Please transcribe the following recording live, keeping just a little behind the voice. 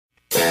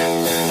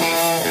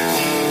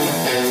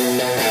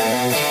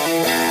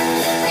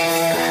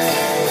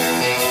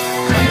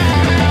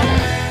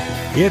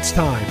It's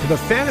time for the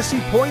Fantasy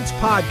Points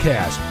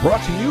Podcast,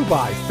 brought to you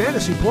by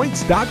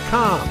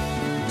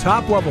FantasyPoints.com.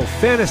 Top-level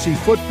fantasy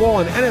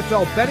football and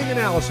NFL betting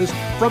analysis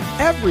from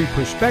every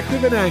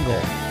perspective and angle,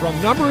 from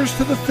numbers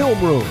to the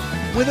film room,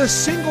 with a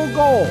single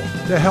goal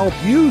to help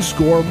you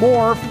score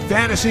more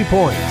fantasy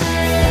points.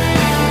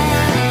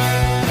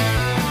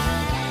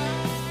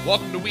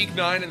 Welcome to Week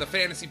 9 in the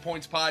Fantasy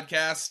Points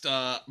Podcast.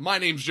 My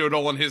name's Joe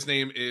Dolan. His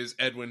name is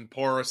Edwin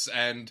Porras,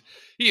 and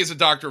he is a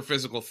doctor of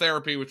physical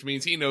therapy, which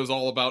means he knows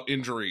all about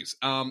injuries.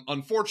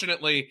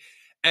 Unfortunately,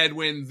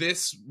 Edwin,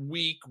 this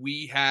week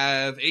we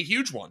have a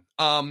huge one.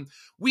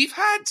 We've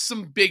had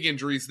some big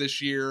injuries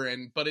this year,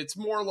 but it's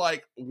more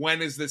like,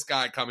 when is this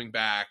guy coming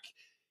back,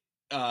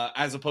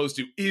 as opposed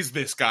to, is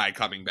this guy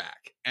coming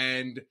back?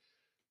 And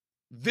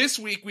this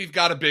week, we've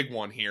got a big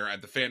one here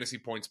at the Fantasy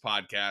Points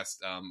Podcast.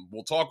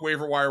 We'll talk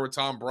waiver wire with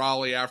Tom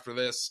Brawley after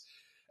this.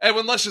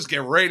 Edwin, let's just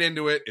get right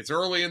into it. It's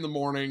early in the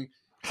morning.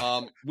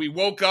 We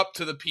woke up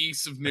to the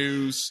piece of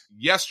news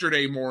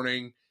yesterday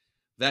morning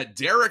that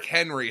Derrick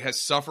Henry has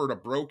suffered a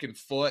broken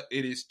foot.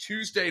 It is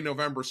Tuesday,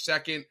 November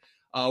 2nd.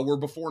 We're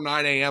before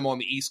 9 a.m. on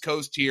the East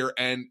Coast here,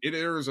 and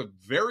there is a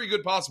very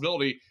good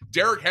possibility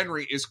Derrick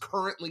Henry is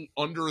currently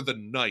under the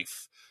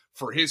knife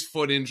for his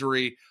foot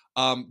injury.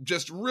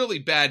 Just really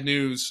bad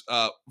news.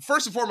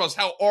 First and foremost,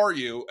 how are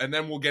you? And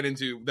then we'll get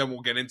into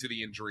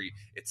the injury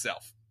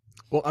itself.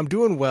 Well, I'm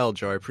doing well,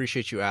 Joe. I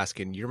appreciate you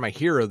asking. You're my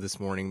hero this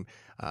morning,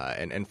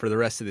 and for the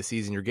rest of the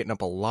season, you're getting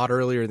up a lot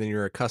earlier than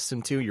you're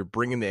accustomed to. You're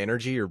bringing the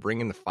energy, you're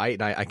bringing the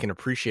fight, and I can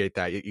appreciate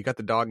that. You got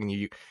the dog, and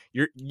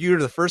you're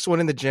the first one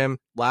in the gym,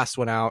 last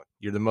one out.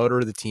 You're the motor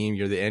of the team.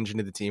 You're the engine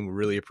of the team. We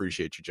really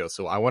appreciate you, Joe.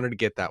 So I wanted to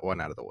get that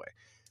one out of the way.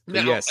 But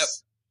now,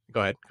 yes. Go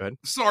ahead.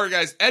 Sorry,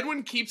 guys.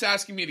 Edwin keeps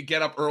asking me to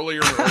get up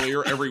earlier and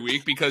earlier every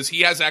week because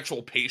he has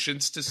actual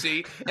patients to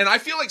see. And I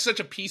feel like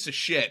such a piece of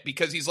shit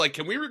because he's like,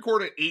 can we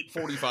record at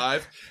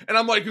 8:45? And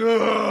I'm like,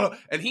 ugh.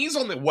 And he's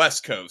on the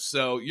West Coast.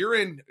 So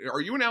are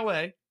you in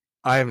LA?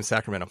 I am in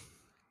Sacramento.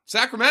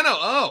 Sacramento.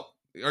 Oh,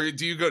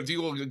 do you go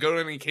to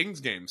any Kings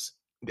games?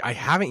 I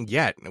haven't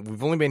yet.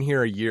 We've only been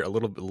here a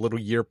little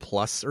year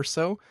plus or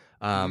so.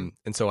 And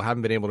so I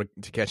haven't been able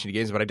to catch any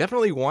games, but I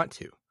definitely want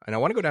to. And I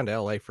want to go down to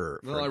LA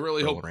for I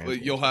really hope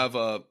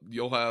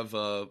you'll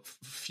have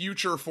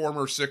future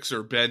former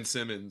Sixer Ben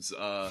Simmons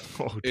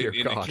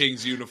in a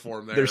Kings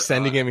uniform there. They're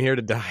sending him here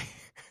to die.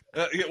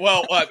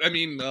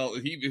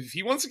 If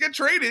he wants to get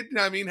traded,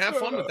 have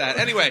fun with that.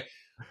 Anyway,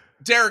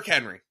 Derrick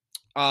Henry,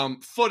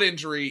 foot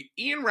injury.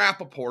 Ian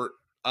Rappaport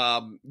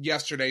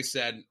yesterday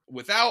said,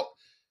 without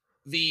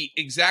the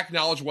exact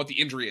knowledge of what the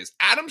injury is,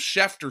 Adam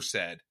Schefter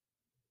said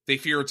they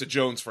fear it's a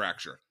Jones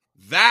fracture.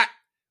 That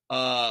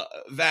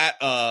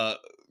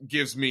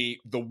gives me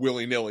the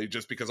willy-nilly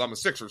just because I'm a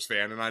Sixers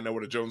fan and I know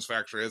what a Jones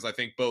fracture is. I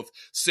think both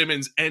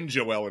Simmons and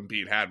Joel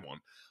Embiid had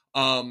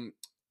one.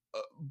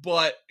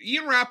 But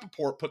Ian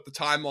Rappaport put the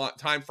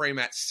time frame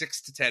at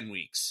 6 to 10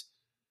 weeks.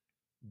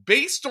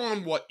 Based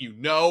on what you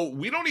know,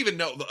 we don't even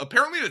know.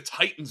 Apparently the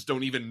Titans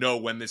don't even know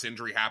when this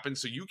injury happened,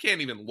 so you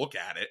can't even look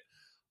at it.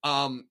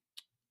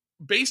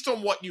 Based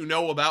on what you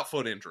know about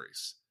foot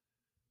injuries,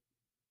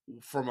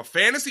 from a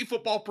fantasy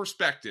football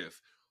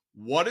perspective,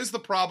 what is the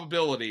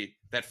probability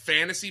that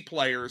fantasy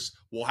players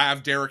will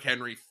have Derrick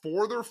Henry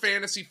for their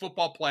fantasy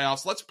football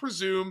playoffs? Let's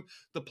presume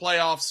the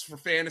playoffs for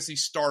fantasy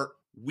start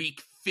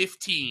week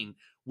 15,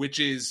 which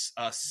is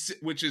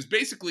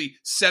basically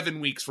 7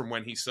 weeks from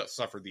when he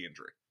suffered the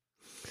injury.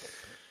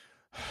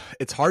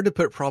 It's hard to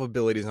put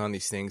probabilities on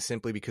these things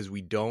simply because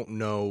we don't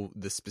know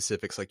the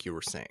specifics, like you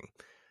were saying.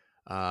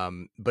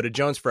 But a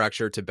Jones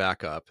fracture, to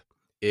back up,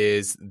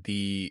 is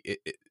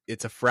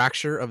it's a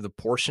fracture of the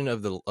portion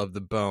of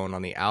the bone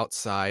on the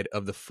outside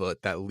of the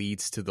foot that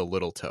leads to the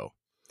little toe.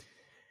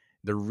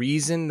 The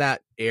reason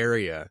that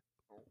area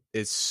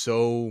is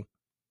so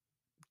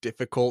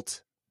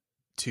difficult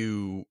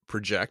to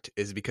project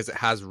is because it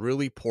has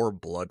really poor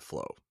blood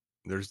flow.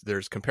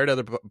 There's compared to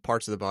other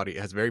parts of the body,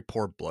 it has very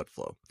poor blood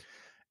flow.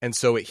 And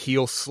so it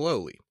heals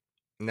slowly.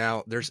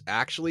 Now, there's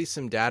actually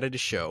some data to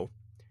show,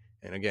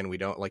 and again, we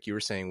don't, like you were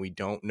saying, we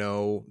don't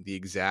know the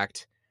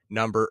exact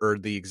number or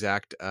the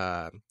exact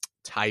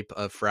type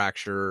of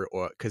fracture,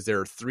 or because there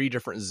are 3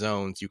 different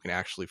zones you can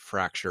actually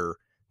fracture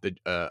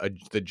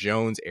the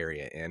Jones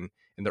area in,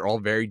 and they're all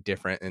very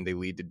different, and they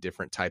lead to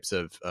different types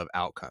of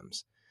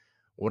outcomes.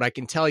 What I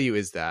can tell you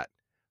is that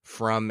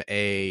from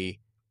a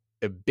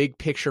big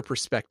picture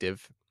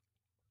perspective,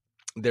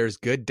 there's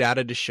good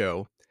data to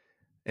show.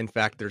 In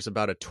fact, there's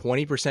about a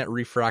 20%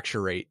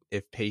 refracture rate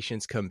if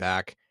patients come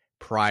back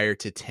prior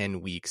to 10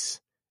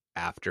 weeks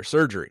after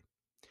surgery.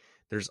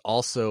 There's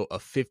also a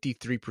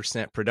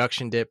 53%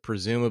 production dip,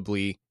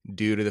 presumably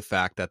due to the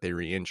fact that they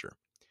re-injure.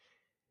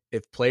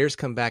 If players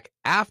come back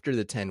after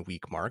the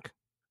 10-week mark,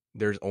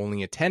 there's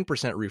only a 10%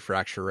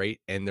 refracture rate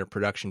and their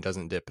production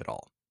doesn't dip at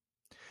all.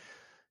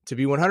 To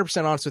be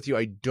 100% honest with you,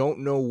 I don't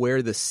know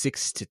where the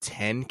 6 to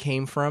 10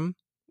 came from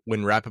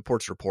when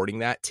Rappaport's reporting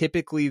that,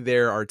 typically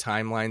there are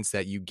timelines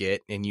that you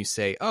get and you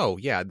say, oh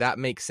yeah, that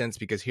makes sense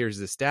because here's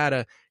this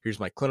data, here's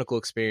my clinical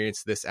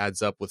experience, this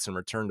adds up with some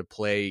return to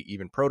play,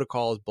 even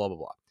protocols, blah, blah,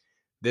 blah.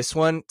 This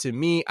one, to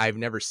me, I've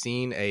never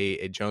seen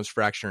a Jones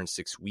fracture in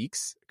 6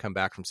 weeks come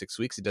back from 6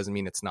 weeks. It doesn't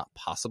mean it's not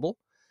possible,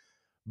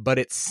 but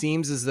it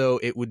seems as though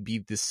it would be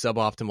the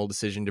suboptimal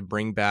decision to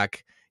bring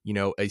back, a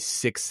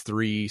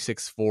 6'3",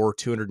 6'4",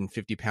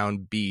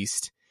 250-pound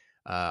beast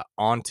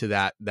onto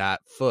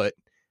that foot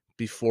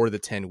before the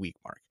 10-week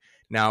mark.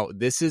 Now,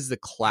 this is the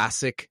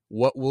classic,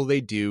 what will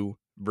they do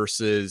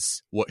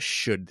versus what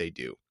should they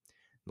do?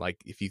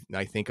 Like,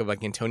 I think of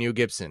like Antonio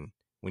Gibson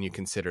when you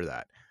consider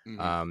that.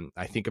 Mm-hmm.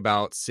 I think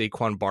about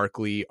Saquon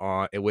Barkley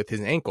with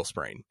his ankle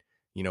sprain.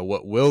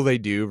 What will they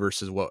do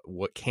versus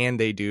what can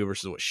they do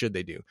versus what should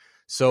they do?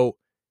 So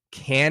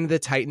can the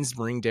Titans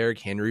bring Derrick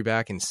Henry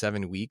back in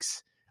 7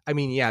 weeks? I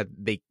mean, yeah,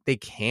 they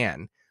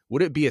can.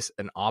 Would it be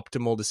an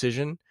optimal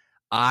decision?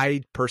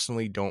 I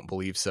personally don't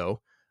believe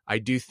so. I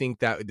do think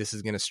that this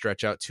is going to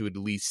stretch out to at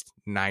least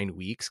 9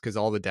 weeks because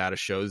all the data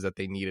shows that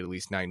they need at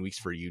least 9 weeks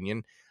for a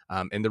union.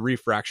 And the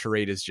refracture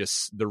rate is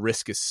just, the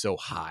risk is so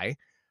high.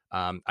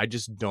 I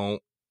just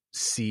don't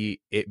see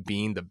it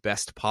being the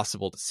best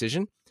possible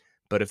decision.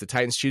 But if the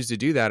Titans choose to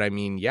do that, I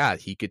mean, yeah,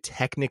 he could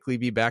technically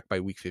be back by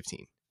week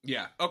 15.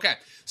 Yeah. Okay.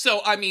 So,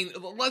 I mean,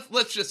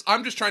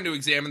 I'm just trying to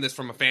examine this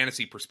from a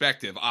fantasy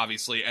perspective,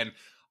 obviously, and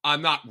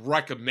I'm not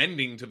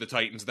recommending to the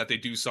Titans that they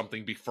do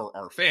something for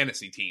our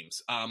fantasy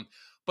teams.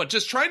 But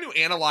just trying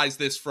to analyze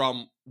this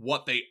from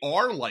what they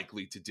are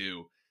likely to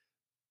do.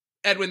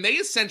 Edwin, they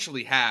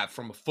essentially have,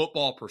 from a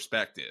football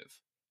perspective,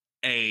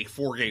 a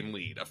 4-game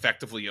lead,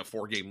 effectively a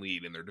 4-game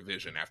lead in their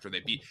division after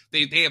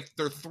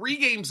they're 3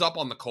 games up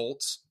on the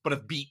Colts, but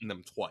have beaten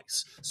them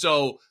twice.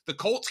 So the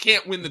Colts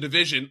can't win the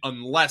division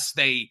unless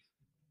they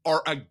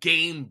are a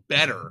game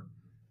better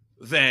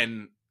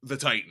than the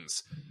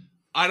Titans.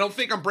 I don't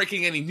think I'm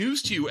breaking any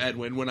news to you,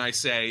 Edwin, when I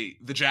say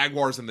the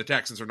Jaguars and the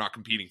Texans are not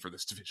competing for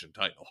this division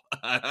title.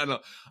 I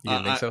don't. You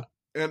didn't think so?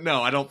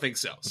 No, I don't think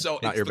so. So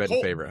not your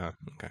betting favorite, huh?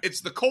 Okay.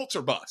 It's the Colts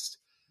or bust.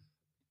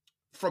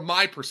 From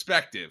my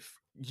perspective,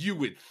 you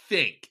would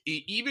think,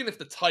 even if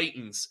the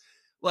Titans,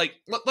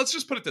 let's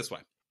just put it this way.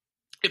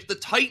 If the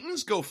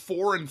Titans go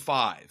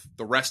 4-5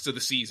 the rest of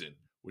the season,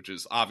 which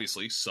is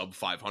obviously sub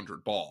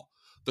 500 ball,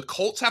 the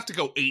Colts have to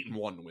go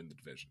 8-1 to win the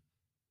division.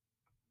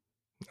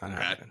 Not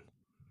happening.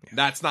 Yeah.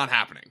 That's not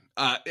happening.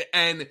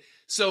 And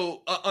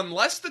so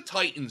unless the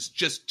Titans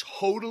just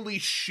totally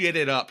shit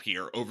it up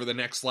here over the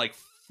next 4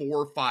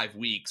 or 5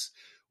 weeks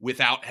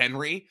without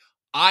Henry,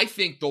 I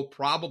think they'll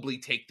probably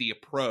take the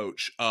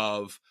approach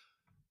of,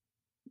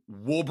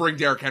 we'll bring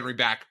Derrick Henry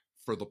back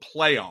for the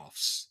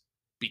playoffs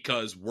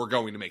because we're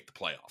going to make the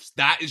playoffs.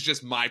 That is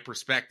just my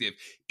perspective.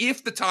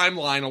 If the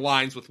timeline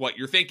aligns with what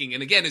you're thinking,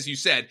 and again, as you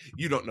said,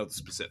 you don't know the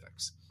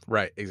specifics.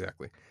 Right,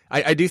 exactly.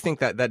 I do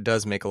think that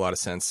does make a lot of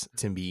sense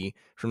to me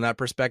from that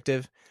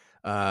perspective.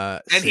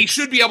 And he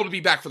should be able to be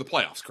back for the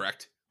playoffs,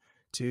 correct?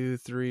 2,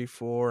 3,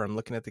 4. I'm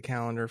looking at the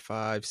calendar.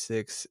 5,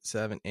 6,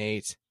 7,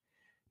 8,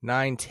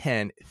 9,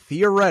 10.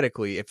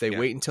 Theoretically, if they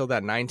wait until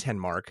that 9-10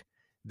 mark,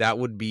 that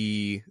would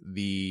be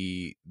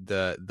the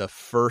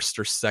first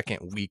or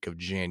second week of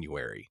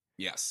January.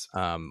 Yes.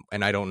 And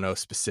I don't know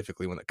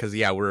specifically when, because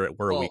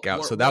we're a week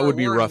out, so that would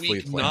be roughly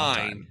week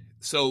 9.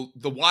 So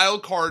the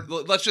wild card,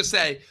 let's just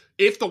say,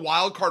 if the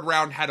wild card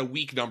round had a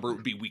week number, it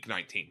would be week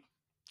 19.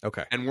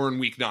 Okay. And we're in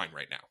week 9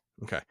 right now.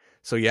 Okay.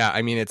 So yeah,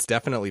 I mean, it's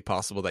definitely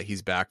possible that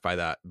he's back by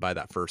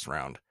that first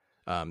round.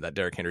 That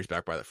Derrick Henry's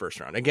back by the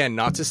first round. Again,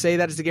 not to say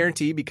that it's a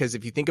guarantee, because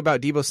if you think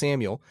about Deebo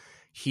Samuel,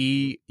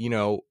 he,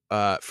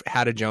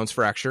 had a Jones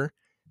fracture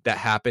that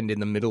happened in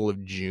the middle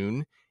of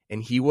June,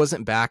 and he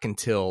wasn't back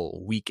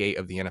until week 8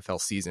 of the NFL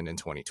season in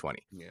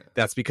 2020. Yeah.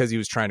 That's because he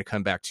was trying to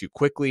come back too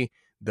quickly.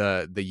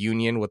 The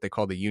union, what they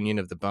call the union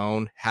of the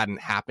bone,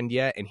 hadn't happened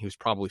yet, and he was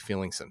probably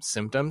feeling some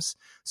symptoms.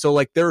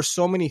 So there are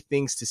so many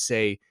things to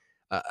say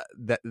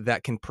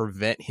that can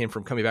prevent him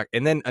from coming back.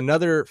 And then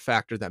another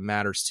factor that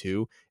matters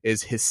too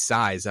is his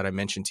size that I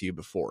mentioned to you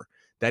before.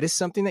 That is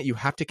something that you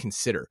have to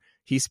consider.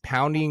 He's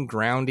pounding,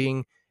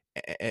 grounding,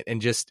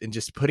 and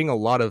just putting a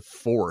lot of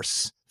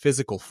force,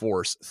 physical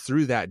force,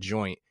 through that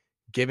joint,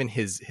 given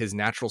his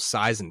natural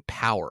size and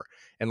power.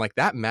 And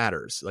that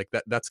matters.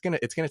 It's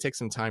gonna take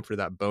some time for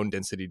that bone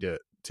density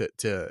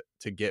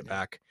to get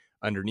back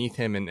underneath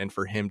him, and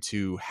for him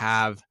to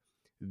have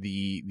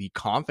the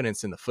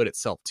confidence in the foot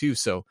itself too.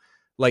 So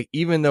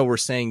even though we're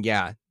saying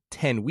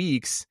 10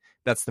 weeks,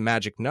 that's the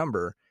magic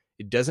number,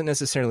 it doesn't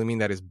necessarily mean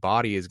that his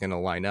body is going to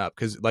line up.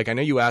 Because I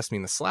know you asked me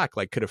in the Slack,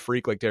 could a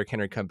freak like Derrick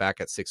Henry come back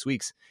at 6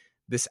 weeks?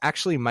 This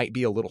actually might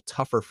be a little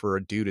tougher for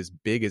a dude as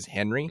big as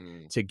Henry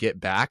to get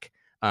back.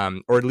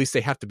 Or at least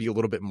they have to be a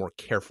little bit more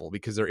careful,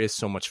 because there is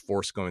so much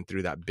force going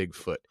through that big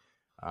foot.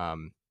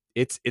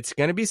 It's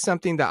going to be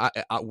something that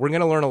we're going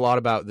to learn a lot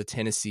about the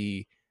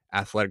Tennessee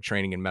athletic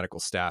training and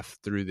medical staff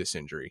through this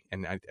injury.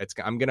 And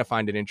I'm going to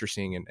find it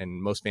interesting,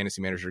 and most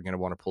fantasy managers are going to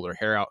want to pull their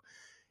hair out.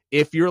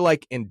 If you're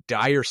in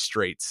dire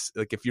straits,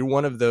 if you're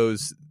one of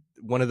those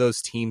one of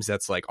those teams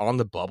that's like on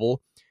the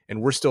bubble,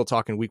 and we're still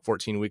talking week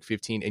 14, week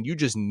 15, and you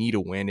just need a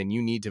win and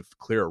you need to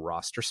clear a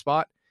roster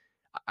spot,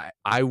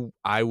 I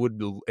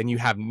would, and you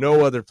have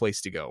no other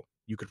place to go.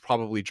 You could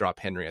probably drop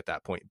Henry at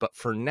that point. But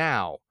for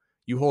now,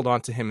 you hold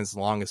on to him as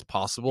long as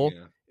possible,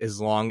 as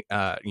long,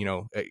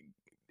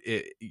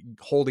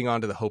 holding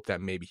on to the hope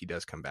that maybe he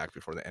does come back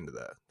before the end of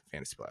the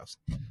fantasy playoffs.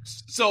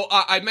 So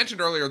I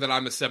mentioned earlier that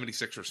I'm a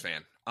 76ers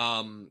fan.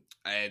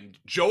 And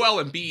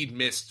Joel Embiid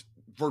missed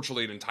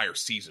virtually an entire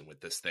season with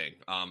this thing.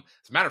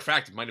 As a matter of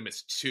fact, he might have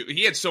missed 2.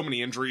 He had so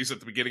many injuries at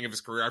the beginning of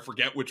his career. I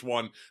forget which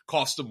one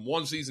cost him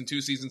 1 season,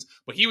 2 seasons,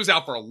 but he was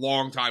out for a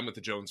long time with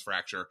the Jones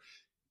fracture.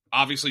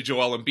 Obviously,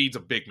 Joel Embiid's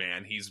a big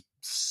man. He's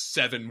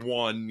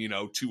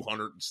 7'1",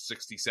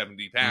 260,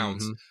 70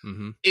 pounds.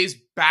 Is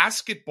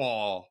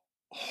basketball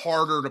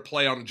harder to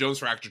play on a Jones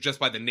fracture just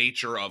by the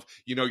nature of,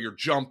 you're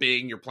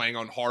jumping, you're playing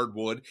on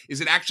hardwood?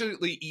 Is it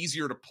actually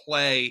easier to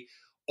play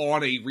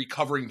on a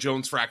recovering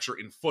Jones fracture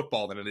in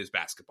football than it is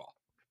basketball?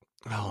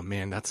 Oh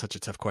man, that's such a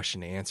tough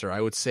question to answer.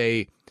 I would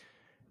say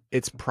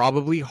it's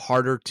probably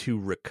harder to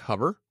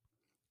recover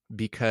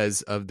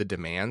because of the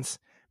demands,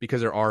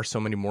 because there are so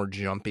many more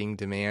jumping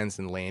demands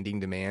and landing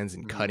demands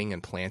and cutting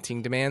and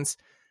planting demands.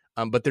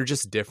 But they're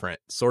just different,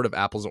 sort of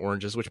apples and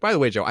oranges, which, by the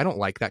way, Joe, I don't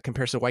like that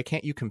comparison. Why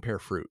can't you compare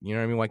fruit? You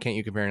know what I mean? Why can't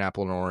you compare an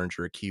apple and an orange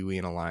or a kiwi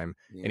and a lime?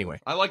 Yeah. Anyway,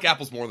 I like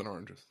apples more than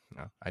oranges.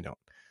 No, I don't.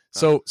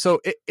 So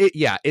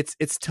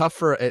it's tough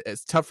for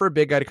a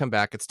big guy to come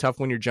back. It's tough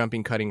when you're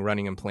jumping, cutting,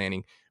 running, and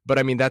planning. But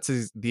I mean, that's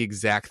the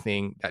exact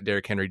thing that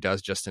Derrick Henry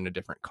does, just in a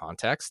different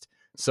context.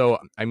 So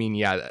I mean,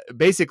 yeah,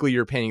 basically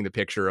you're painting the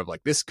picture of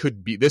like this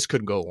could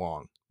go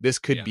long. This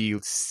could be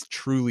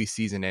truly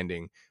season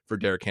ending for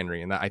Derrick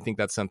Henry, and I think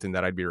that's something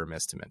that I'd be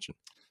remiss to mention.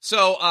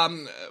 So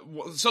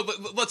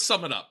let's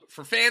sum it up.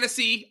 For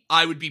fantasy,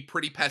 I would be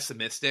pretty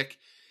pessimistic.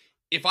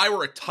 If I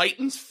were a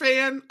Titans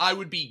fan, I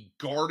would be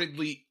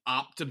guardedly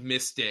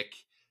optimistic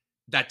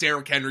that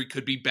Derrick Henry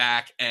could be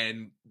back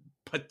and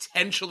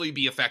potentially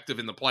be effective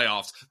in the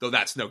playoffs, though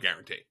that's no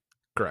guarantee.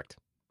 Correct.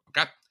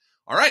 Okay.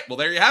 All right. Well,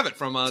 there you have it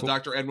from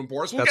Dr. Edwin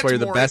Boris. That's why you're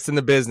the best in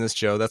the business,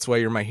 Joe. That's why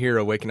you're my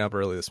hero waking up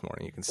early this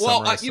morning. You can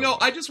summarize.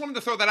 I just wanted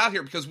to throw that out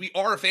here because we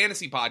are a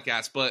fantasy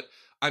podcast, but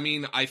I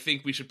mean, I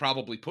think we should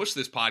probably push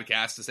this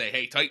podcast to say,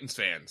 hey, Titans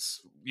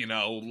fans,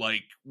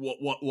 like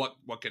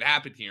what could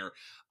happen here?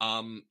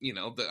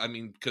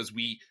 Because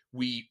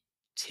we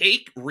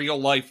take real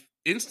life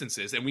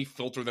instances and we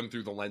filter them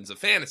through the lens of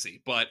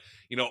fantasy, but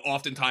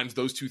oftentimes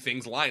those two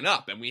things line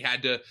up, and we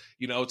had to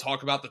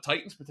talk about the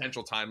Titans'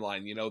 potential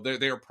timeline.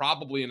 They're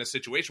probably in a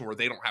situation where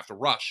they don't have to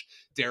rush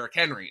Derrick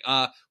Henry.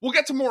 We'll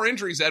get to more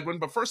injuries, Edwin,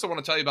 but first I want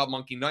to tell you about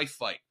Monkey Knife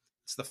Fight.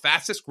 It's the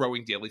fastest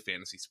growing daily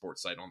fantasy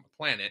sports site on the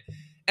planet,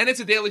 and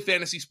it's a daily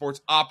fantasy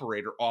sports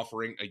operator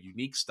offering a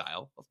unique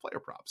style of player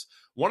props.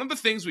 One of the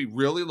things we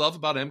really love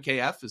about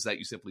MKF is that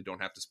you simply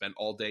don't have to spend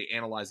all day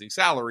analyzing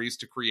salaries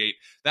to create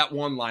that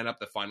one lineup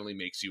that finally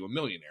makes you a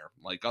millionaire,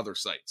 like other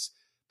sites.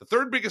 The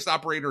third biggest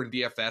operator in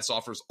DFS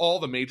offers all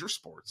the major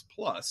sports,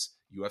 plus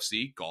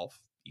UFC, golf,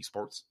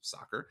 esports,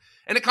 soccer,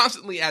 and it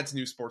constantly adds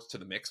new sports to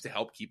the mix to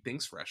help keep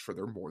things fresh for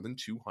their more than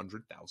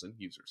 200,000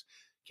 users.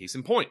 Case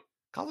in point,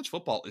 college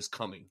football is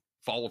coming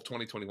fall of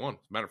 2021. As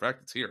a matter of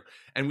fact, it's here.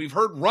 And we've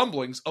heard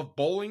rumblings of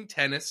bowling,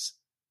 tennis,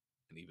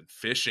 and even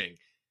fishing.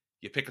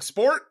 You pick a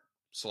sport,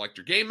 select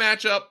your game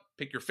matchup,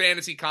 pick your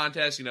fantasy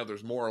contest.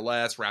 There's more or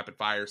less, rapid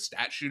fire,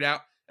 stat shootout,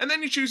 and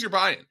then you choose your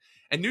buy-in.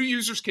 And new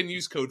users can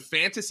use code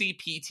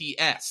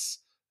FANTASYPTS.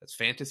 That's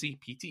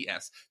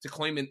FANTASYPTS to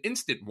claim an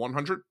instant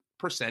 100%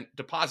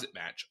 deposit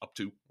match up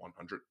to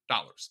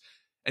 $100.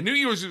 And new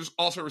users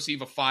also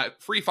receive a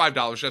free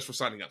 $5 just for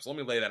signing up. So let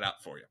me lay that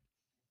out for you.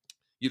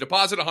 You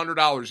deposit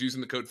 $100 using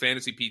the code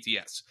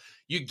FANTASYPTS.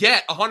 You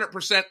get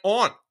 100%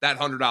 on that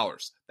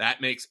 $100. That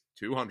makes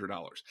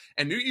 $200.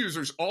 And new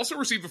users also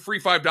receive a free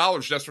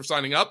 $5 just for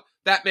signing up.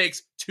 That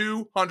makes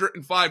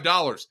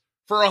 $205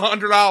 for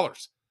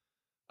 $100.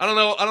 I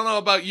don't know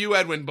about you,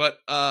 Edwin, but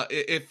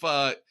if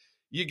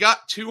you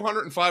got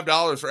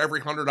 $205 for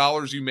every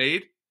 $100 you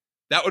made,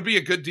 that would be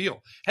a good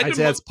deal. I'd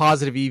say that's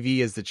positive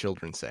EV, as the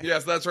children say.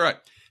 Yes, that's right.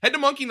 Head to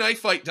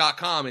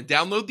monkeyknifefight.com and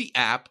download the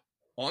app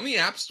on the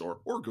App Store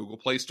or Google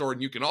Play Store,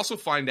 and you can also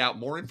find out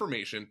more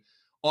information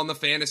on the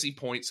Fantasy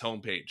Points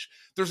homepage.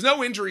 There's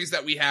no injuries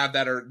that we have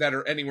that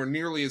are anywhere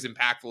nearly as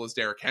impactful as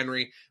Derrick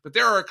Henry, but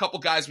there are a couple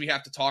guys we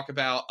have to talk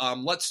about.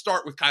 Let's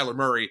start with Kyler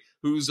Murray,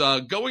 who's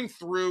going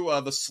through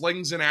the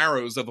slings and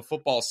arrows of a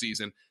football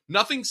season.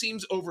 Nothing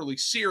seems overly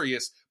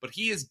serious, but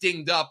he is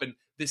dinged up, and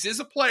this is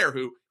a player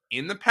who,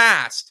 in the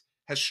past,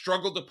 has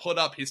struggled to put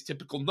up his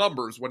typical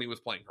numbers when he was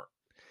playing hurt.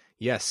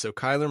 Yes, so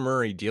Kyler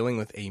Murray dealing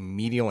with a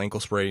medial ankle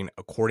sprain,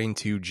 according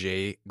to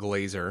Jay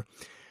Glazer.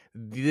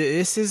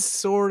 This is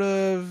sort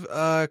of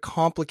a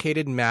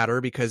complicated matter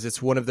because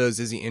it's one of those,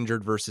 is he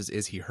injured versus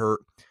is he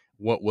hurt?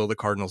 What will the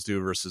Cardinals do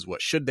versus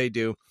what should they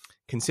do?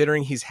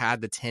 Considering he's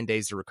had the 10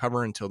 days to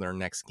recover until their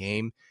next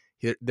game,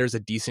 there's a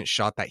decent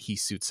shot that he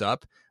suits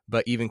up.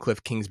 but even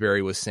Cliff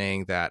Kingsbury was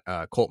saying that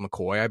Colt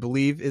McCoy, I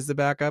believe, is the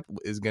backup,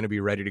 is going to be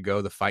ready to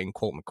go. The fighting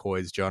Colt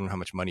McCoys. Joe, I don't know how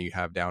much money you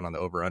have down on the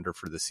over-under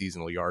for the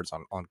seasonal yards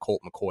on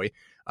Colt McCoy.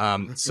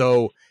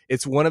 So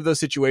it's one of those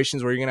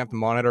situations where you're going to have to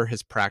monitor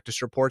his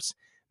practice reports.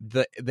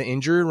 The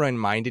injury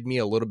reminded me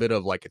a little bit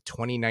of like a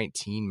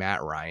 2019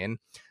 Matt Ryan.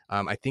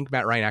 I think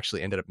Matt Ryan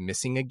actually ended up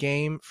missing a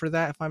game for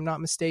that, if I'm not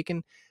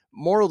mistaken.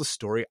 Moral of the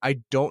story,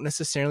 I don't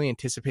necessarily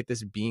anticipate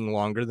this being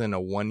longer than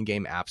a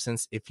 1-game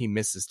absence if he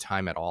misses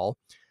time at all.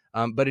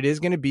 But it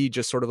is going to be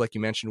just sort of like you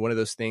mentioned, one of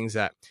those things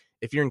that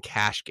if you're in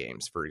cash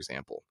games, for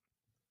example,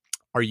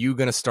 are you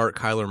going to start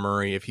Kyler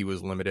Murray if he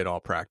was limited all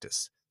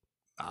practice?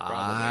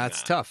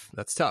 That's tough.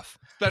 That's tough.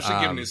 Especially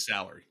given his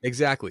salary.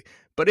 Exactly.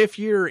 But if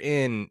you're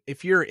in,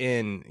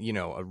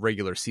 a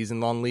regular season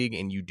long league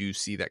and you do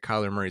see that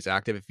Kyler Murray's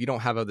active, if you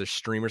don't have other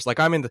streamers, like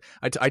I'm in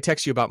I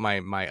text you about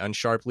my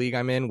unsharp league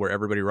I'm in, where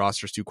everybody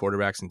rosters 2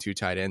 quarterbacks and 2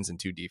 tight ends and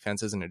 2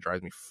 defenses, and it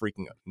drives me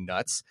freaking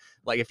nuts.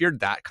 Like if you're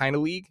that kind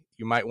of league,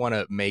 you might want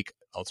to make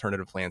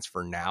alternative plans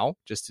for now,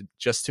 just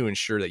to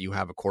ensure that you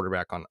have a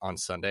quarterback on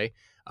Sunday,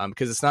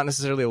 because it's not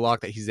necessarily a lock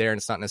that he's there, and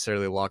it's not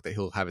necessarily a lock that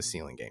he'll have a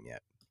ceiling game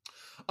yet.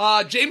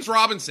 James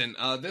Robinson,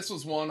 this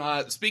was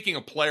one, speaking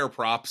of player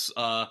props,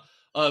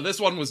 this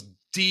one was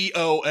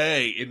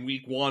DOA in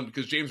week 1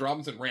 because James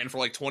Robinson ran for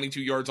like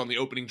 22 yards on the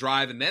opening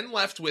drive and then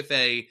left with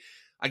I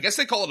guess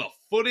they call it a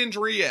foot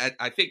injury.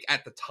 I think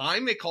at the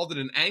time they called it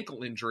an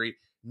ankle injury.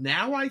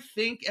 Now I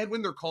think,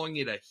 Edwin, they're calling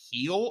it a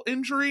heel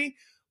injury.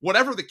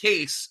 Whatever the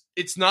case,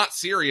 it's not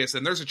serious,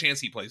 and there's a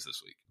chance he plays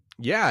this week.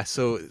 Yeah,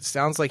 so it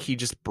sounds like he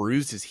just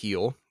bruised his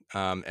heel.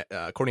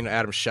 According to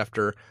Adam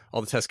Schefter,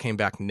 all the tests came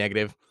back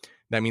negative.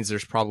 That means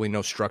there's probably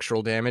no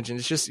structural damage. And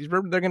it's just,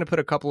 they're going to put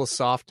a couple of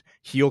soft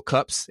heel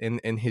cups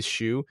in his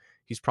shoe.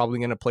 He's probably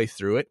going to play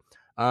through it.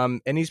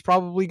 And he's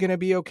probably going to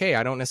be okay.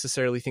 I don't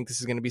necessarily think this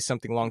is going to be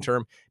something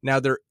long-term.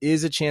 Now, there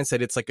is a chance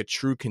that it's like a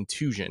true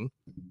contusion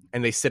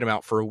and they sit him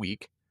out for a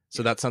week.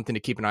 So that's something to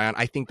keep an eye on.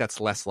 I think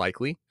that's less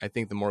likely. I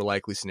think the more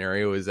likely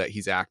scenario is that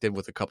he's active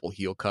with a couple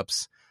heel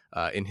cups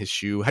in his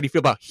shoe. How do you feel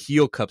about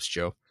heel cups,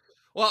 Joe?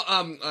 Well,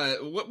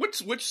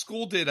 which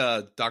school did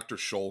Dr.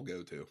 Scholl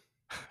go to?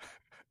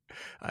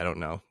 I don't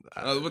know.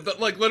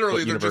 Like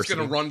literally, they're just going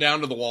to run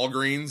down to the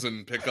Walgreens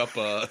and pick up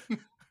a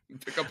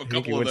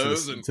couple of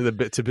those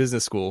to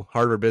business school,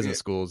 Harvard Business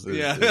Schools.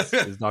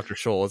 Is Dr.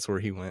 Scholl. That's where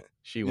he went.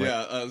 She went.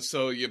 Yeah.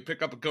 So you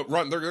pick up they're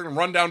going to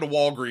run down to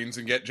Walgreens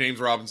and get James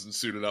Robinson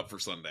suited up for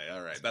Sunday.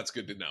 All right, that's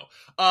good to know.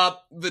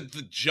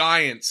 The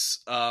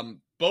Giants,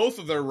 both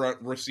of their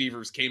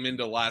receivers came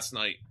into last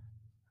night.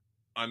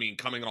 I mean,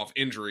 coming off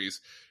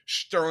injuries.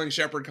 Sterling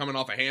Shepard coming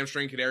off a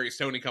hamstring, Kadarius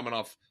Toney coming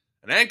off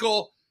an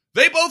ankle.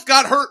 They both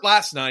got hurt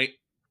last night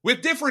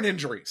with different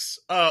injuries.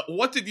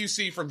 What did you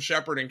see from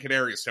Shepard and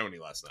Kadarius Toney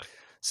last night?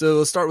 So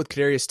let's start with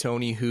Kadarius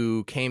Toney,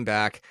 who came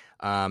back,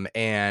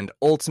 and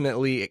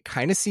ultimately it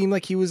kind of seemed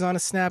like he was on a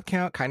snap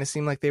count. Kind of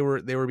seemed like they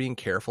were being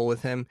careful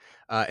with him,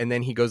 and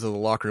then he goes to the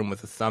locker room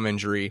with a thumb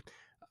injury.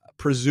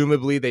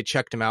 Presumably, they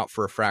checked him out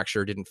for a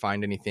fracture, didn't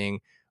find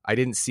anything. I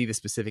didn't see the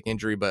specific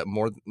injury, but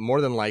more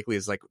than likely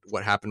is like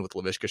what happened with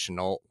Laviska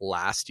Shenault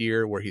last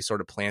year, where he sort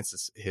of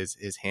plants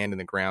his hand in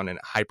the ground and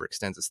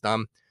hyperextends his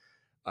thumb.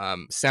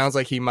 Sounds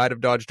like he might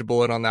have dodged a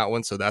bullet on that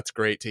one, so that's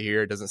great to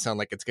hear. It doesn't sound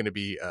like it's going to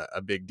be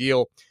a big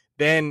deal.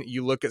 Then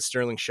you look at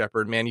Sterling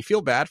Shepard, man, you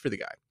feel bad for the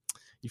guy.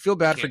 You feel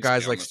bad for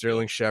guys like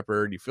Sterling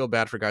Shepard. You feel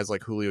bad for guys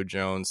like Julio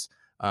Jones,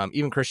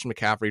 even Christian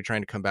McCaffrey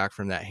trying to come back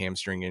from that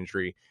hamstring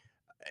injury.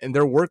 And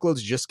their workloads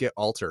just get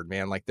altered,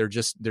 man. Like they're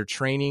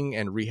training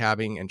and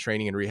rehabbing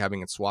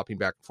and swapping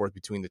back and forth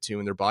between the two,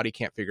 and their body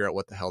can't figure out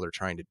what the hell they're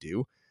trying to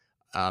do.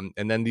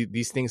 And then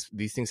these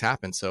things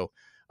happen. So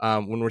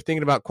when we're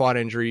thinking about quad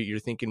injury, you're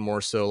thinking more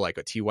so like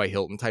a T.Y.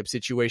 Hilton type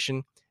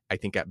situation. I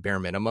think at bare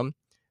minimum,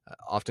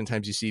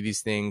 oftentimes you see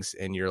these things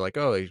and you're like,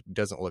 oh, it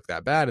doesn't look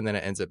that bad, and then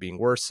it ends up being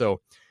worse.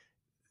 So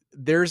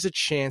there's a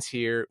chance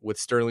here with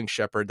Sterling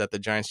Shepard that the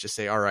Giants just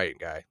say, all right,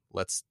 guy,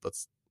 let's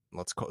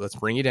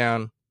bring you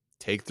down.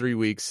 Take 3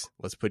 weeks.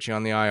 Let's put you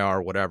on the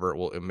IR, whatever.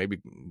 Well, maybe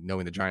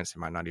knowing the Giants, they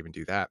might not even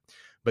do that.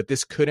 But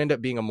this could end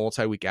up being a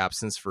multi-week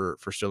absence for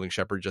Sterling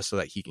Shepard just so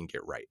that he can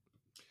get right.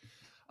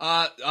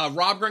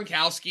 Rob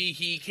Gronkowski,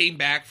 he came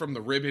back from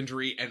the rib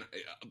injury. And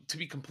to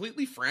be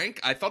completely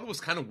frank, I thought it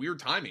was kind of weird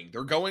timing.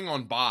 They're going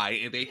on bye,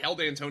 and they held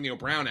Antonio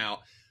Brown out.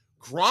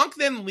 Gronk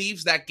then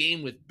leaves that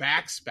game with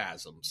back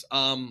spasms.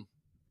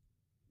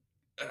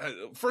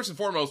 First and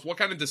foremost, what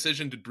kind of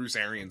decision did Bruce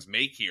Arians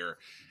make here?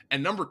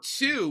 And number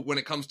two, when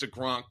it comes to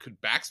Gronk, could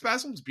back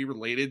spasms be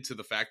related to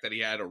the fact that he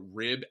had a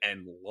rib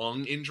and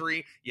lung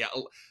injury? Yeah,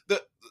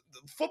 the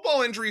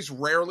football injuries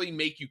rarely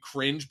make you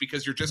cringe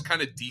because you're just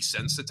kind of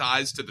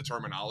desensitized to the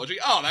terminology.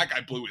 Oh, that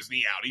guy blew his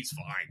knee out. He's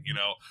fine,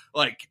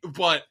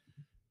 but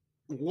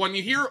when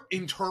you hear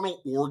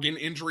internal organ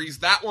injuries,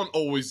 that one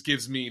always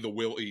gives me the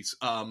willies.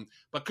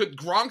 But could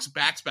Gronk's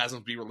back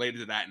spasms be related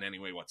to that in any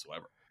way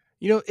whatsoever?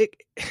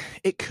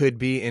 It could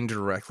be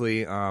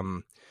indirectly.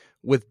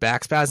 With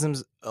back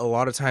spasms, a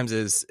lot of times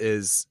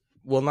is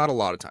well, not a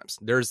lot of times.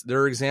 There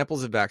are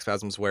examples of back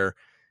spasms where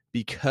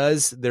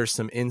because there's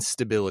some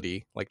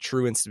instability, like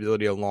true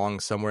instability along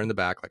somewhere in the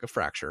back, like a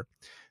fracture.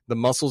 The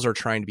muscles are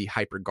trying to be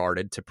hyper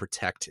guarded to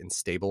protect and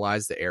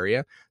stabilize the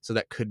area. So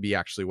that could be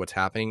actually what's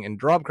happening.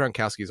 And Rob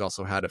Gronkowski's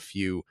also had a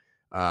few,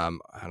 I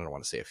don't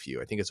want to say a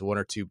few, I think it's 1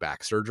 or 2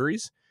 back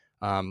surgeries.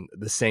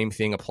 The same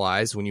thing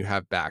applies when you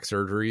have back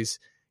surgeries.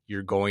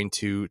 You're going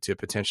to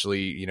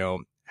potentially,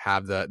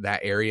 have that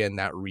area in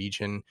that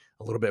region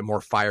a little bit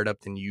more fired up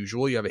than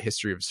usual. You have a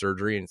history of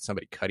surgery and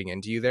somebody cutting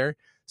into you there.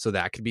 So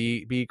that could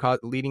be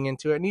caught leading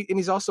into it. And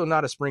he's also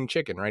not a spring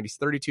chicken, right? He's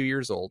 32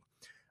 years old.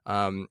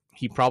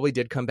 He probably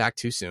did come back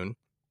too soon.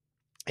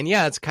 And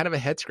yeah, it's kind of a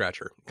head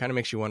scratcher. Kind of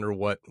makes you wonder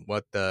what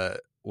the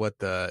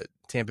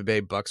Tampa Bay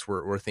Bucks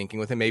were thinking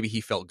with him. Maybe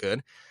he felt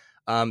good.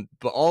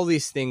 But all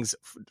these things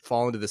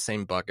fall into the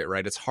same bucket,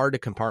 right? It's hard to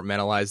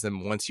compartmentalize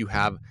them once you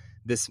have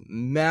this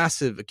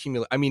massive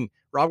accumulation. I mean,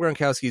 Rob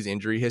Gronkowski's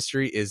injury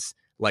history is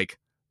like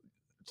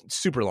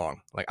super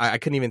long. Like I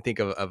couldn't even think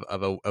of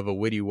a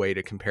witty way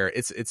to compare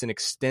it. It's an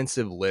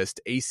extensive list: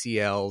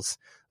 ACLs,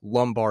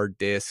 lumbar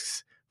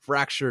discs,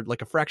 fractured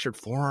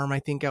forearm, I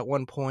think at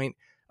one point.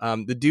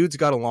 The dude's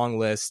got a long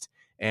list,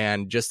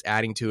 and just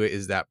adding to it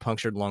is that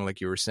punctured lung, like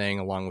you were saying,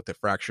 along with the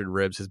fractured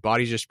ribs. His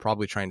body's just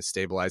probably trying to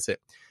stabilize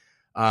it.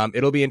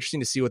 It'll be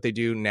interesting to see what they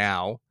do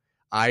now.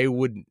 I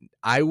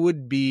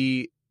would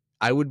be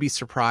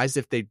surprised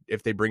if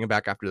they bring him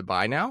back after the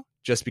bye now,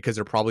 just because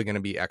they're probably going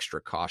to be extra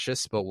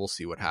cautious, but we'll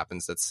see what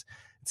happens. It's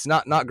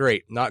not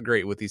great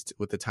with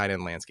the tight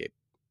end landscape.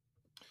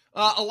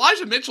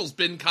 Elijah Mitchell's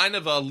been kind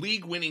of a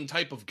league-winning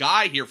type of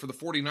guy here for the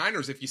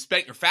 49ers if you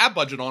spent your fab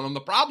budget on him. The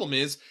problem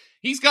is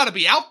he's got to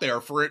be out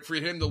there for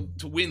him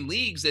to win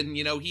leagues, and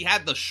he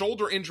had the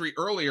shoulder injury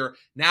earlier.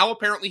 Now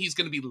apparently he's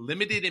going to be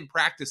limited in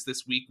practice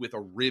this week with a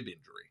rib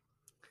injury.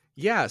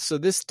 Yeah, so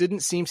this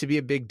didn't seem to be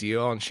a big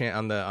deal on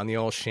the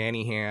old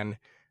Shanahan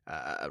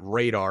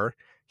radar.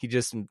 He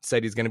just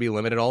said he's going to be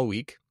limited all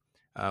week.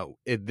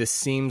 This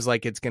seems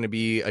like it's going to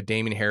be a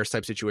Damien Harris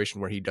type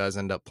situation where he does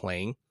end up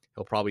playing.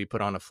 He'll probably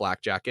put on a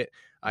flak jacket.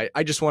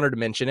 I just wanted to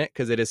mention it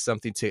because it is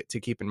something to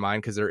keep in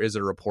mind, because there is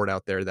a report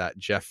out there that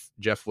Jeff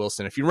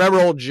Wilson, if you remember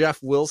old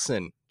Jeff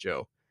Wilson,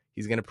 Joe,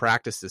 he's going to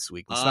practice this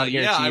week. It's not a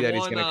guarantee that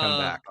he's going to come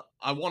back.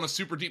 I won a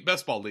super deep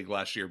best ball league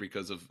last year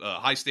because of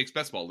high stakes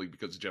best ball league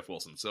because of Jeff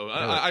Wilson. So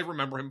I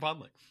remember him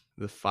fondly.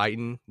 The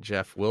fighting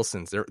Jeff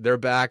Wilsons. They're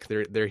back.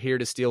 They're here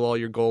to steal all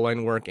your goal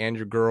line work and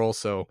your girl.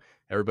 So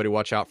everybody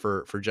watch out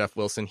for Jeff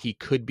Wilson. He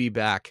could be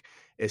back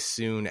as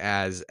soon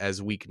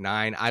as week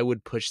 9. I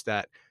would push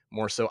that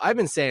more so. I've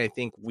been saying, I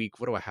think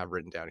what do I have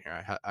written down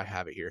here? I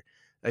have it here.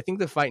 I think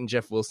the fighting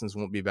Jeff Wilsons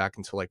won't be back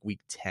until like week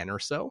 10 or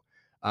so.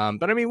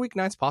 But I mean, week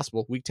 9's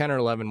possible. Week 10 or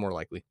 11 more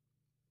likely.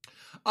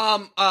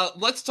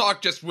 Let's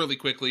talk just really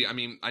quickly. I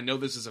mean, I know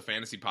this is a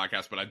fantasy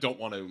podcast, but I don't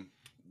want to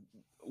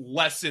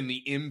lessen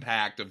the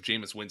impact of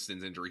Jameis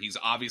Winston's injury. He's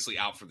obviously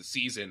out for the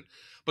season,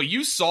 but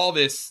you saw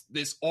this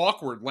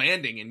awkward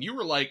landing and you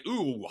were like,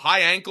 ooh,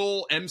 high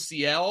ankle,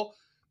 MCL.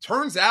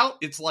 Turns out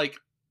it's like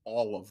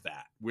all of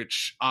that,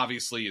 which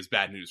obviously is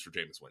bad news for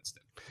Jameis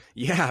Winston.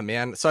 Yeah,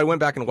 man. So I went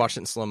back and watched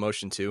it in slow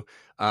motion too.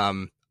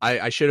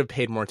 I should have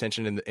paid more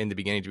attention in the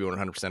beginning, to be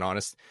 100%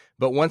 honest.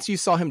 But once you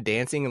saw him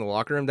dancing in the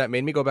locker room, that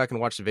made me go back and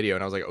watch the video.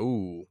 And I was like,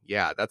 oh,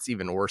 yeah, that's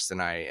even worse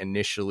than I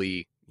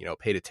initially,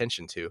 paid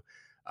attention to.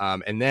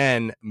 And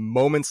then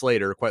moments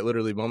later, quite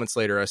literally moments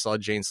later, I saw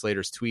Jane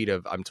Slater's tweet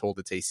of, I'm told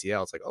it's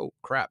ACL. It's like, oh,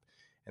 crap.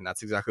 And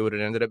that's exactly what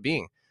it ended up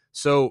being.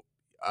 So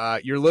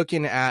you're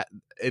looking at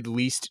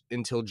least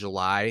until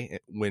July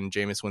when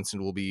Jameis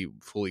Winston will be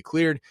fully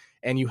cleared.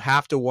 And you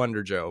have to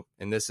wonder, Joe,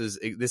 and this is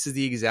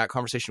the exact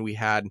conversation we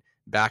had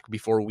back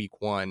before week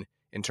 1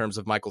 in terms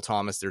of Michael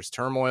Thomas. There's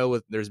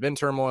been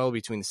turmoil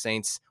between the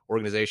Saints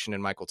organization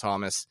and Michael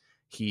Thomas.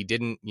 He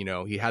didn't,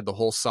 he had the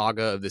whole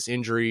saga of this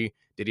injury.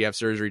 Did he have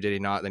surgery? Did he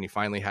not? Then he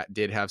finally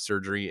did have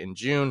surgery in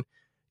June.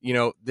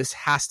 This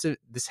has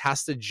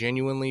to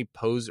genuinely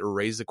pose or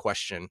raise the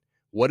question: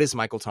 what is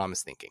Michael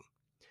Thomas thinking?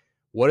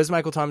 What is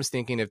Michael Thomas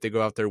thinking if they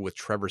go out there with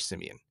Trevor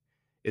Siemian?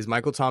 Is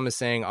Michael Thomas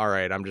saying, all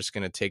right, I'm just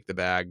going to take the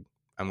bag.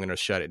 I'm going to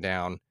shut it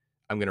down.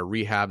 I'm going to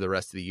rehab the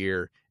rest of the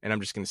year, and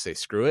I'm just going to say,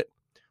 screw it?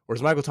 Or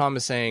is Michael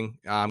Thomas saying,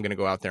 I'm going to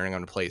go out there and I'm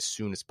going to play as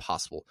soon as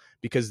possible?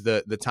 Because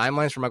the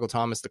timelines for Michael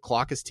Thomas, the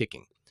clock is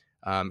ticking.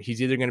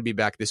 He's either going to be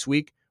back this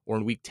week or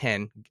in week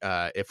 10,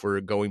 if we're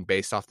going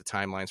based off the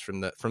timelines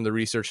from the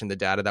research and the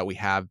data that we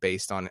have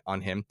based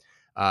on him,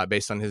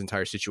 based on his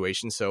entire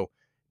situation. So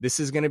this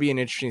is going to be an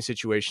interesting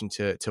situation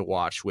to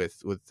watch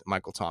with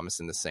Michael Thomas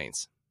and the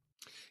Saints.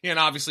 And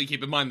obviously,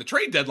 keep in mind the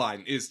trade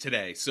deadline is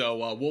today,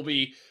 so we'll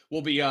be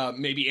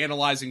maybe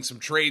analyzing some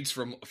trades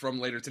from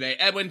later today.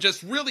 Edwin,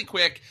 just really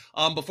quick,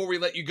 before we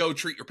let you go,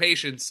 treat your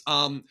patients.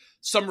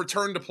 Some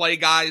return to play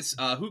guys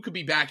who could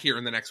be back here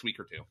in the next week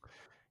or two.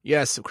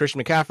 Yes,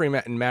 Christian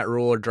McCaffrey and Matt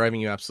Rule are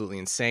driving you absolutely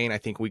insane. I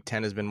think week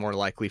 10 has been more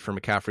likely for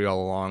McCaffrey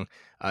all along.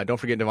 Don't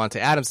forget Devontae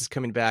Adams is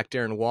coming back.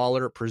 Darren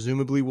Waller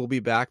presumably will be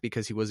back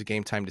because he was a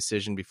game time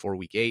decision before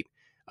week 8.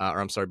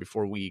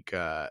 Before week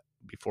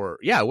before.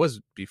 Yeah, it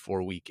was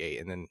before week 8,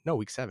 and then no,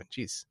 week 7.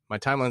 Jeez, my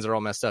timelines are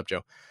all messed up,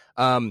 Joe.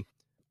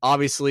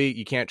 Obviously,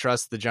 you can't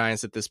trust the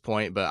Giants at this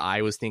point, but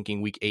I was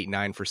thinking week 8,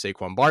 9 for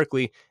Saquon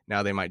Barkley.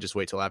 Now they might just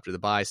wait till after the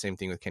bye. Same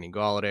thing with Kenny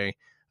Golladay.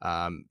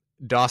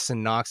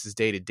 Dawson Knox is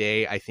day to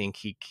day. I think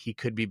he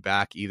could be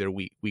back either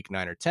week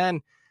 9 or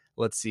 10.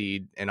 Let's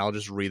see, and I'll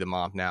just read them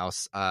off now.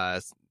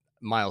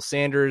 Miles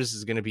Sanders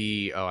is going to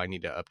be. Oh, I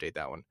need to update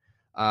that one.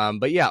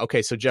 But yeah,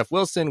 okay. So Jeff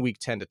Wilson, week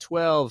 10 to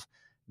 12.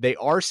 They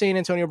are saying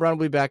Antonio Brown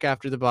will be back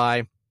after the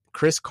bye.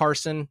 Chris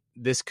Carson,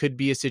 this could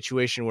be a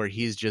situation where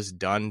he's just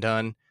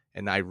done.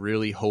 And I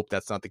really hope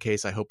that's not the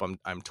case. I hope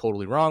I'm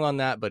totally wrong on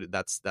that, but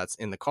that's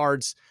in the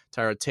cards.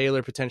 Tyrod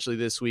Taylor potentially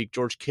this week.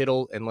 George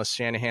Kittle, unless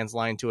Shanahan's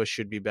lying to us,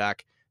 should be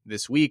back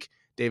this week.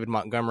 David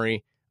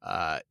Montgomery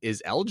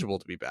is eligible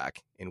to be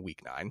back in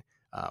week 9.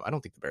 I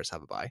don't think the Bears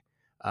have a bye.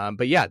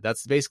 But yeah,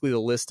 that's basically the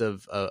list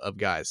of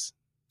guys.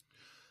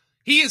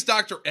 He is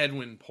Dr.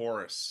 Edwin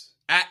Porras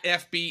at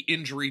FB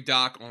Injury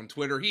Doc on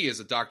Twitter. He is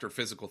a doctor of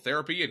physical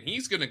therapy, and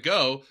he's going to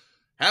go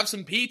have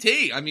some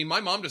PT. I mean, my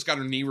mom just got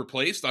her knee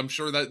replaced. I'm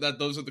sure that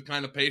those are the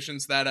kind of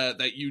patients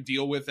that you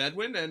deal with,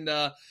 Edwin. And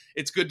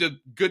it's good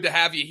to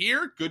have you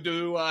here. Good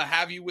to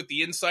have you with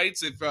the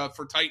insights. If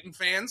for Titan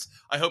fans,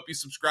 I hope you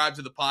subscribe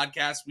to the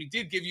podcast. We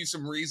did give you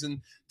some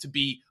reason to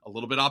be a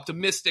little bit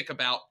optimistic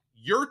about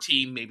your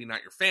team, maybe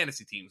not your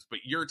fantasy teams, but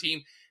your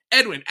team.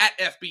 Edwin at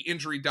FB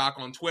Injury Doc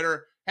on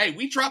Twitter. Hey,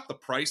 we dropped the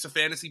price of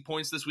fantasy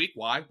points this week.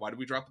 Why? Why did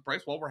we drop the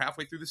price? Well, we're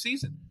halfway through the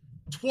season.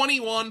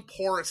 21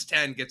 Porras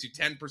 10 gets you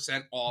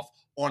 10% off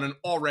on an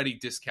already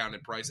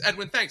discounted price.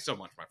 Edwin, thanks so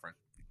much, my friend.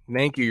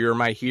 Thank you. You're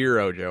my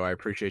hero, Joe. I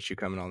appreciate you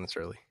coming on this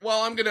early.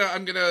 Well, I'm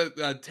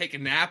gonna take a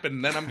nap,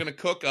 and then I'm gonna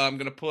cook. I'm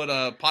gonna put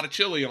a pot of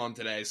chili on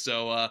today,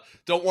 so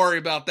don't worry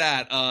about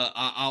that.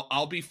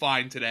 I'll be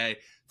fine today.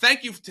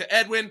 Thank you to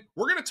Edwin.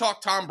 We're going to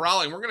talk Tom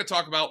Brawley, and we're going to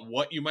talk about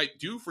what you might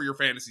do for your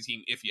fantasy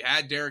team if you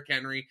had Derrick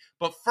Henry.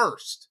 But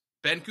first,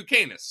 Ben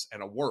Kukanis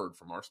and a word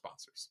from our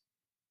sponsors.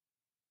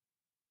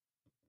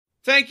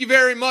 Thank you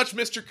very much,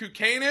 Mr.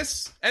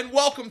 Kukanis, and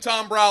welcome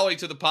Tom Brawley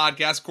to the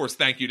podcast. Of course,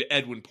 thank you to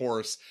Edwin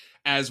Porras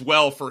as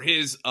well for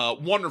his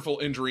wonderful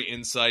injury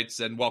insights,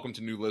 and welcome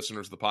to new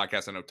listeners of the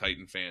podcast. I know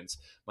Titan fans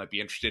might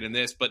be interested in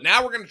this, but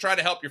now we're going to try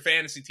to help your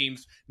fantasy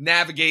teams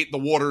navigate the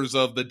waters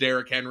of the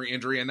Derrick Henry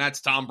injury, and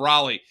that's Tom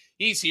Brawley.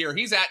 He's here.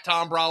 He's at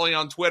Tom Brawley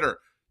on Twitter.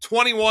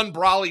 21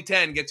 Brawley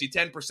 10 gets you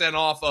 10%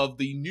 off of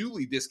the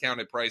newly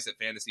discounted price at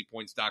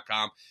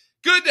fantasypoints.com.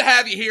 Good to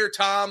have you here,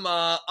 Tom.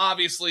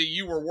 Obviously,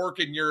 you were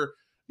working your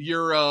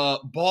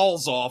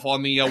balls off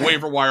on the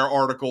waiver wire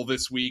article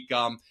this week.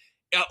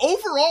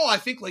 Overall, I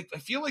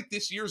feel like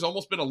this year's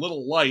almost been a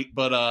little light,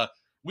 but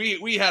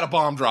we had a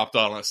bomb dropped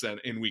on us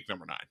in week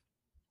number 9.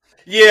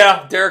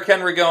 Yeah, Derrick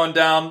Henry going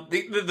down.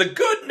 The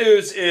good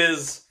news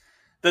is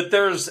that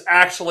there's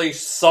actually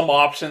some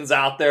options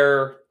out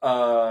there.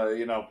 We'll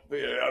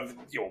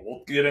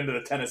get into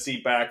the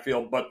Tennessee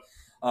backfield, but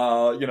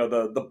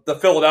the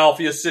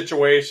Philadelphia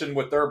situation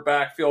with their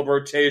backfield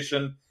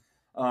rotation.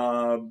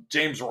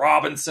 James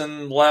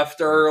Robinson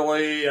left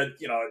early. It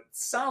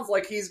sounds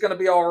like he's going to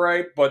be all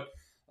right, but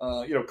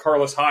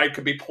Carlos Hyde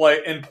could be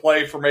in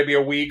play for maybe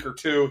a week or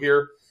two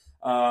here.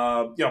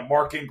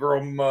 Mark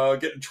Ingram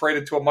getting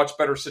traded to a much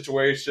better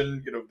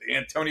situation. The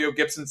Antonio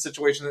Gibson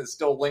situation is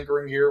still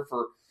lingering here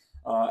for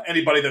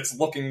anybody that's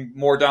looking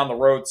more down the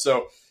road.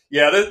 So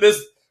yeah,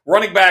 this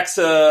running backs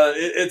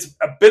it's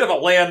a bit of a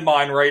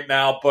landmine right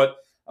now, but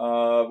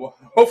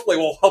hopefully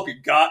we'll help you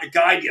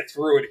guide you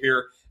through it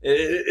here.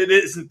 It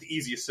isn't the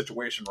easiest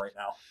situation right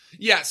now.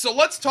 Yeah, so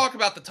let's talk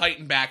about the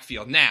Titan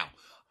backfield now.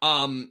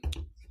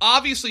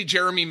 Obviously,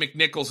 Jeremy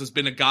McNichols has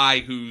been a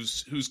guy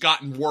who's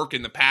gotten work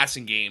in the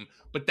passing game,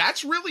 but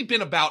that's really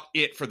been about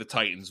it for the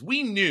Titans.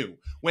 We knew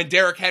when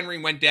Derrick Henry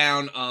went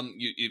down,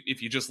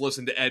 if you just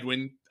listen to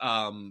Edwin,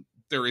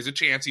 there is a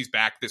chance he's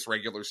back this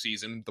regular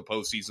season. The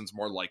postseason's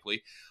more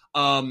likely.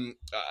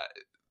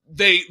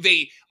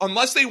 They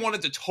unless they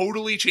wanted to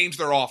totally change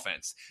their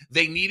offense,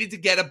 they needed to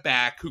get a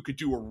back who could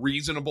do a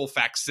reasonable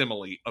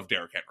facsimile of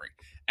Derrick Henry.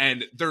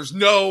 And there's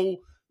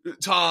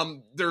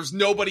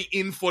nobody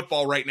in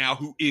football right now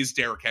who is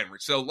Derrick Henry.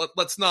 So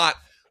let's not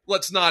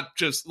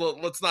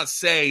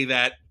say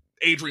that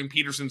Adrian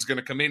Peterson's going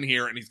to come in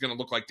here and he's going to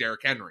look like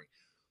Derrick Henry.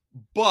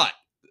 But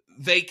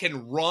they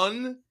can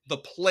run the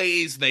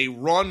plays they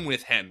run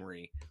with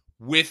Henry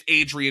with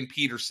Adrian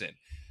Peterson.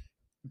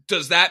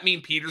 Does that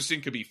mean Peterson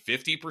could be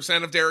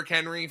 50% of Derrick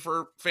Henry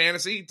for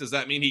fantasy? Does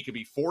that mean he could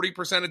be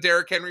 40% of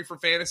Derrick Henry for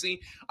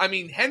fantasy? I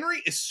mean,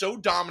 Henry is so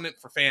dominant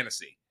for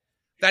fantasy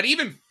that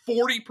even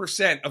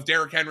 40% of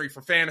Derrick Henry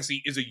for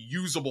fantasy is a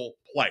usable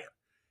player.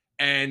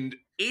 And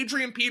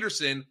Adrian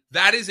Peterson,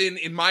 that is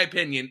in my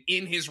opinion,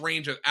 in his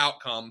range of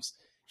outcomes.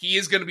 he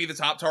is going to be the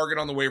top target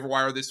on the waiver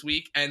wire this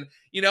week. And,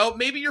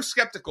 maybe you're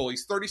skeptical.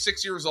 He's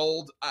 36 years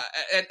old,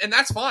 and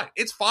that's fine.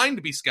 It's fine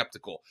to be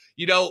skeptical.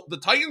 The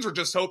Titans are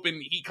just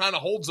hoping he kind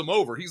of holds them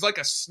over. He's like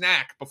a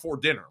snack before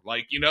dinner.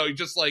 He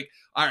just all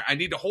right, I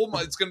need to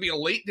it's going to be a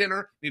late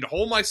dinner. I need to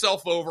hold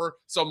myself over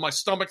so my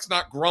stomach's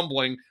not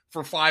grumbling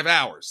for 5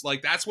 hours.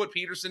 That's what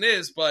Peterson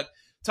is. But,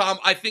 Tom,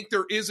 I think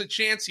there is a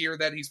chance here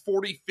that he's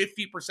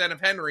 40-50%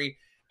 of Henry.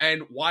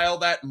 And while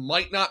that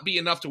might not be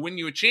enough to win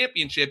you a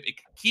championship, it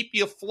can keep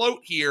you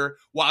afloat here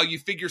while you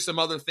figure some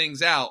other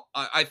things out.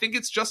 I think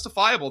it's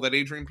justifiable that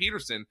Adrian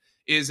Peterson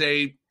is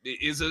a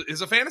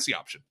fantasy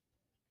option.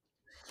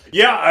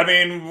 Yeah, I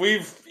mean,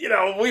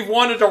 we've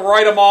wanted to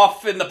write him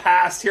off in the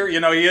past here. He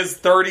is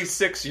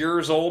 36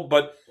 years old,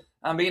 but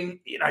I mean,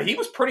 he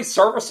was pretty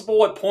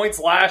serviceable at points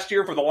last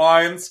year for the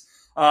Lions,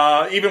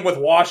 even with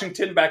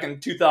Washington back in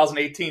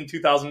 2018,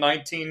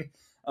 2019.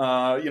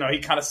 He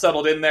kind of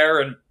settled in there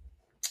and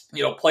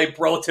played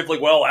relatively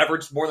well,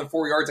 averaged more than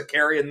 4 yards a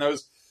carry in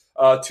those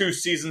 2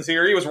 seasons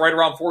here. He was right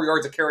around 4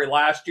 yards a carry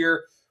last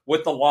year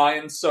with the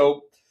Lions.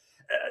 So,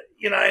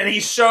 and he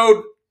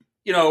showed,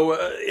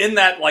 in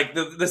that,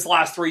 this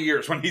last 3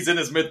 years when he's in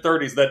his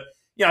mid-30s that,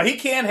 he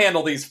can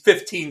handle these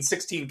 15,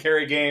 16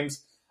 carry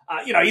games.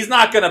 He's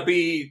not going to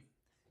be,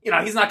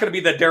 he's not going to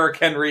be the Derrick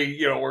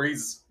Henry, where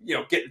he's,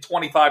 getting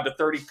 25 to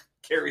 30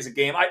 carries a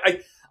game.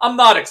 I'm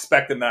not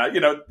expecting that.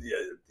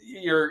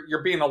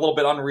 You're being a little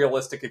bit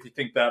unrealistic if you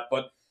think that,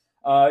 but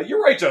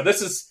you're right, Joe.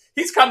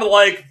 He's kind of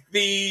like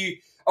the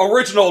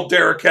original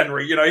Derrick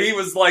Henry. He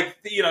was like,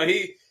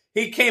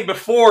 he came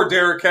before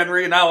Derrick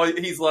Henry, and now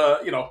he's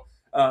the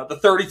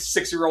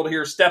 36-year-old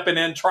here stepping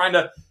in, trying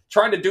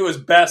to do his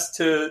best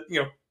to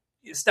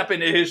step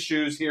into his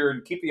shoes here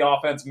and keep the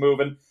offense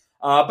moving.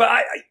 But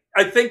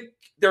I think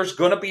there's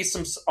going to be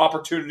some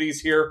opportunities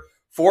here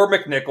for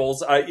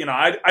McNichols.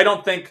 I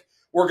don't think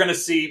we're going to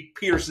see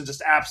Peterson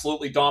just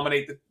absolutely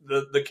dominate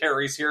the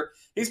carries here.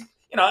 He's,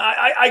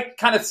 I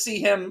kind of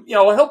see him,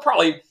 he'll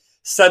probably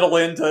settle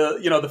into,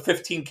 the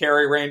 15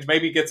 carry range,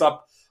 maybe gets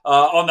up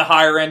on the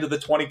higher end of the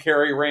 20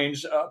 carry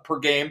range per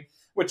game,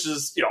 which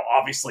is,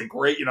 obviously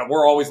great.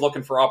 We're always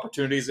looking for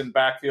opportunities in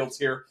backfields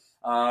here.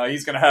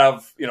 He's going to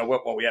have,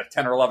 we have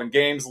 10 or 11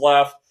 games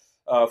left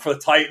for the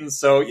Titans.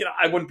 So,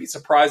 I wouldn't be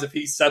surprised if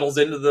he settles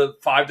into the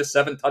 5 to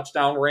 7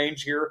 touchdown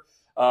range here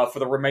for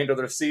the remainder of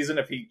the season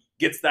if he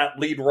gets that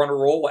lead runner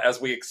role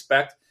as we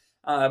expect.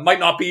 Might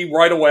not be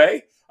right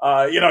away.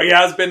 He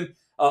has been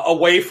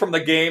away from the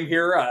game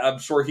here. I'm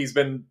sure he's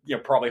been,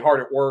 probably hard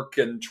at work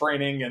and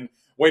training and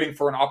waiting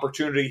for an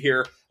opportunity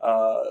here.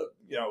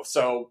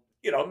 So,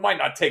 it might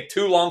not take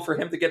too long for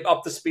him to get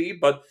up to speed,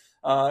 but,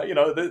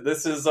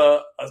 this is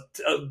a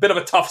bit of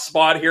a tough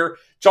spot here,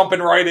 jumping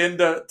right in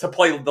to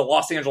play the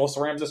Los Angeles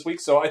Rams this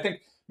week. So I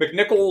think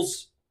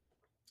McNichols,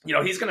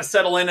 he's going to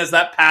settle in as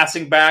that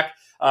passing back.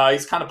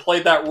 He's kind of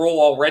played that role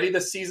already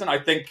this season. I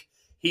think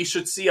he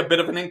should see a bit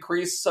of an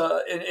increase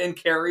in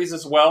carries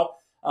as well.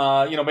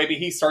 Maybe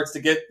he starts to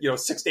get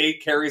 6 to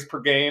 8 carries per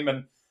game,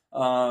 and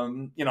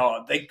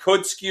they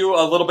could skew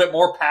a little bit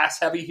more pass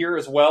heavy here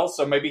as well.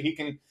 So maybe he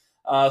can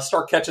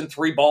start catching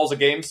 3 balls a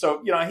game.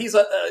 So he's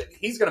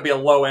going to be a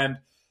low end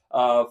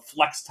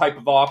flex type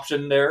of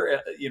option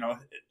there.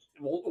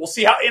 We'll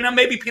see how.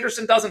 Maybe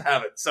Peterson doesn't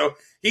have it, so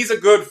he's a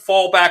good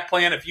fallback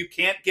plan if you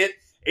can't get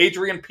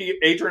Adrian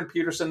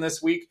Peterson this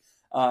week.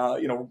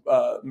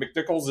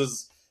 McNichols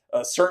is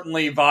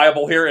certainly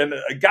viable here, and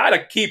a guy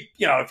to keep.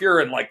 If you're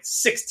in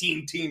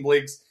 16 team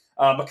leagues,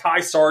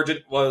 Mekhi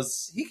Sargent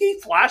he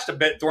flashed a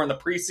bit during the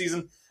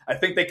preseason. I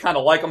think they kind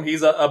of like him.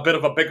 He's a bit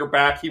of a bigger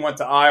back. He went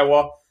to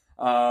Iowa.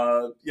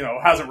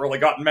 Hasn't really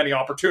gotten many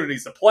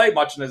opportunities to play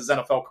much in his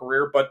NFL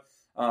career, but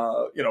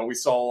we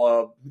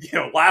saw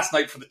last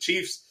night for the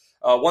Chiefs.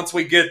 Once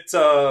we get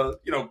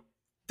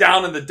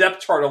down in the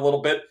depth chart a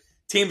little bit,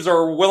 teams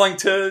are willing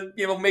to,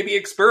 maybe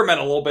experiment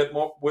a little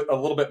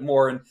bit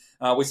more. And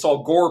we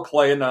saw Gore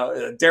play in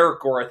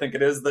Derek Gore, I think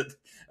it is, that,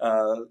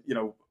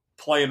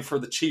 playing for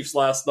the Chiefs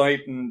last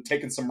night and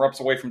taking some reps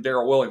away from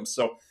Darrell Williams.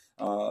 So,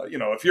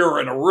 if you're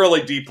in a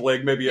really deep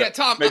league, maybe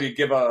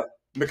give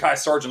Mekhi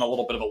Sargent a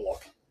little bit of a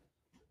look.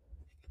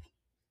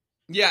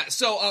 Yeah.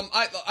 So,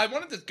 I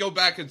wanted to go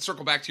back and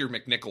circle back to your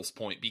McNichols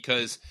point,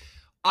 because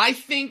I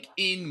think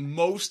in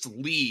most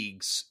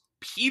leagues,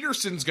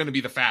 Peterson's going to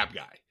be the fab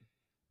guy.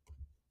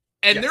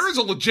 And yes, there is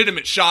a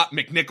legitimate shot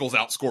McNichols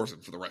outscores him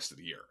for the rest of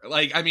the year.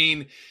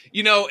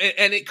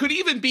 And it could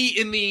even be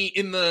in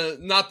the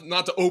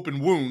not to open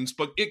wounds,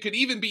 but it could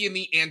even be in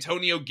the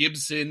Antonio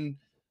Gibson,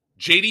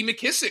 J.D.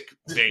 McKissick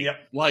vein.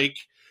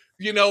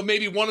 Yep.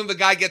 Maybe one of the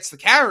guy gets the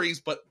carries,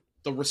 but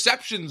the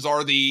receptions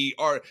are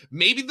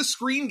maybe the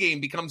screen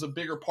game becomes a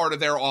bigger part of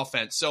their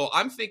offense. So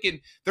I'm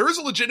thinking there is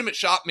a legitimate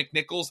shot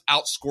McNichols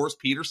outscores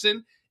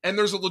Peterson, and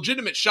there's a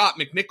legitimate shot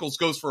McNichols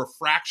goes for a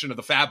fraction of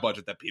the fab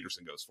budget that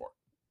Peterson goes for.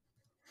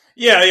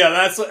 Yeah,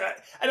 that's,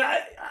 and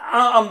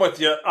I'm with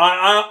you.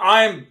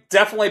 I'm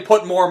definitely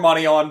putting more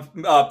money on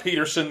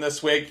Peterson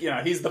this week.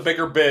 He's the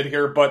bigger bid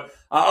here, but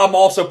I'm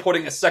also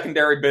putting a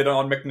secondary bid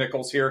on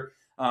McNichols here.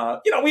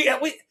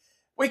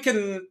 We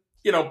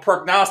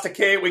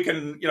prognosticate, we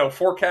can,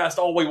 forecast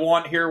all we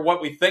want here,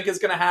 what we think is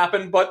going to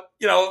happen. But,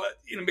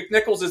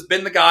 McNichols has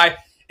been the guy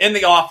in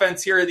the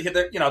offense here.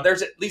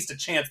 There's at least a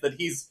chance that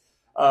he's,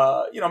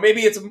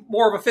 maybe it's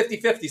more of a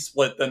 50-50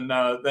 split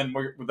than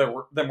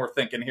we're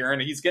thinking here.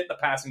 And he's getting the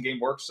passing game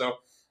work. So,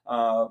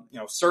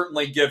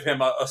 certainly give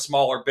him a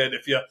smaller bid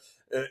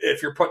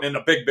if you're putting in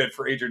a big bid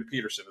for Adrian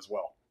Peterson as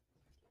well.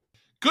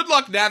 Good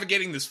luck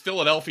navigating this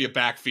Philadelphia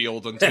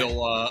backfield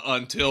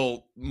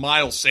until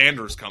Miles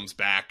Sanders comes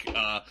back.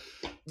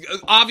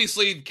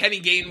 Obviously, Kenny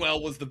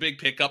Gainwell was the big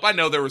pickup. I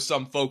know there were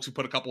some folks who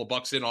put a couple of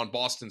bucks in on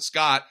Boston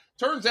Scott.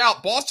 Turns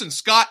out Boston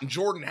Scott and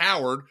Jordan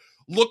Howard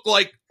look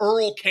like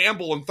Earl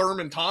Campbell and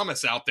Thurman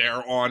Thomas out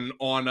there on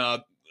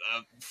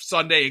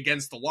Sunday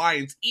against the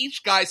Lions.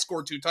 Each guy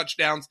scored 2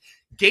 touchdowns.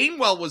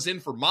 Gainwell was in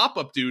for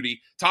mop-up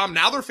duty. Tom,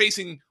 now they're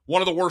facing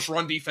one of the worst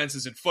run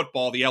defenses in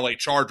football, the LA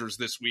Chargers,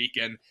 this week,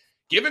 and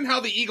given how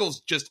the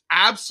Eagles just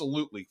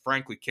absolutely,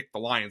 frankly, kicked the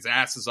Lions'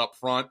 asses up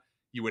front,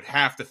 you would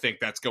have to think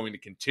that's going to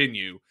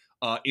continue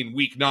in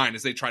Week 9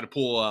 as they try to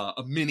pull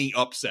a mini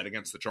upset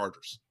against the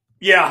Chargers.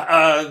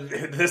 Yeah,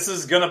 this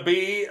is going to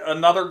be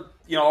another,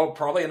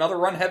 probably another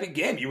run-heavy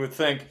game, you would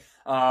think.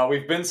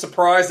 We've been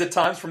surprised at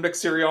times from Nick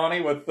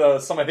Sirianni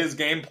with some of his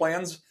game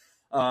plans.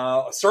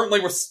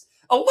 Certainly we're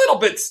a little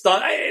bit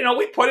stunned.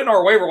 We put in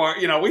our waiver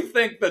wire, we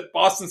think that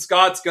Boston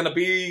Scott's going to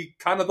be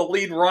kind of the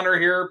lead runner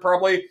here,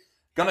 probably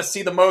going to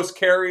see the most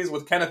carries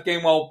with Kenneth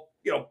Gainwell,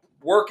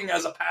 working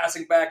as a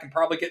passing back and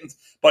probably getting,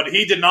 but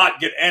he did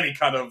not get any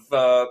kind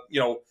of,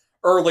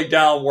 early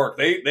down work.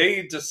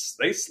 They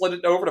slid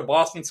it over to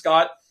Boston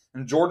Scott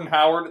and Jordan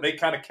Howard. They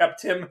kind of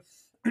kept him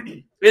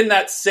in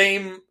that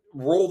same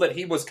role that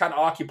he was kind of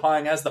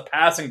occupying as the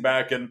passing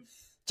back, and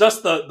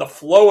just the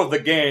flow of the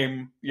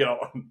game,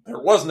 there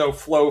was no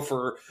flow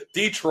for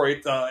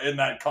Detroit in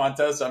that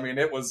contest. I mean,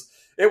 it was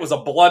a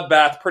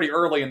bloodbath pretty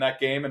early in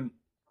that game, and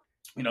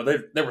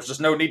there was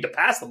just no need to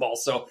pass the ball.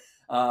 So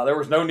there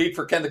was no need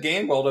for Kenneth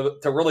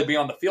Gainwell to really be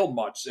on the field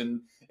much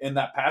in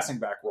that passing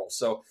back role.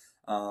 So,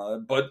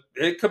 but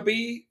it could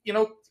be,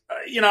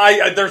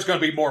 there's going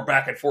to be more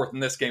back and forth in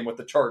this game with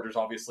the Chargers.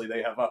 Obviously,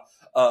 they have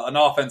an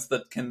offense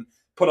that can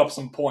put up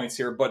some points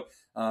here, but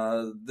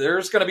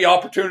there's going to be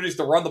opportunities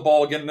to run the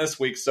ball again this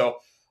week. So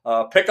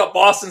pick up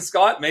Boston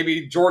Scott,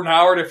 maybe Jordan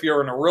Howard if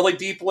you're in a really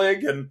deep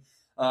league, and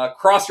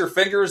cross your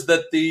fingers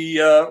that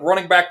the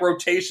running back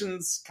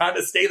rotations kind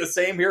of stay the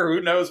same here.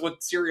 Who knows what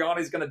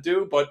Sirianni's going to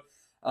do, but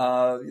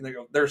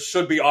there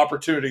should be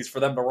opportunities for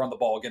them to run the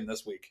ball again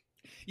this week.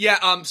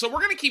 Yeah, so we're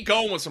going to keep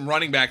going with some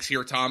running backs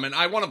here, Tom, and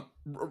I want to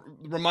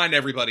remind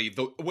everybody,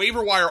 the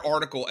waiver wire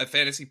article at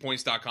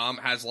fantasypoints.com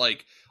has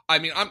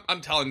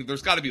I'm telling you,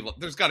 there's got to be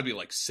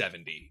like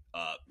 70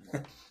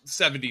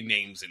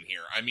 names in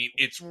here. I mean,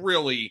 it's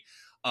really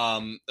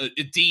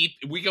deep.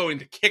 We go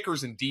into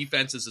kickers and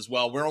defenses as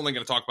well. We're only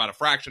going to talk about a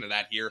fraction of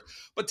that here.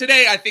 But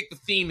today, I think the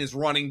theme is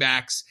running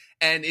backs,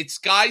 and it's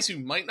guys who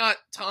might not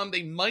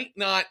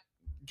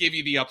give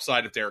you the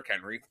upside of Derrick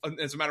Henry.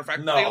 As a matter of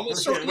fact, no, they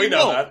almost certainly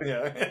know won't. That.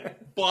 Yeah.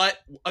 But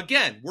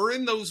again, we're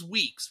in those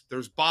weeks.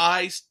 There's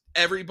buys.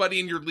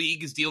 Everybody in your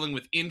league is dealing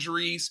with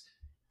injuries.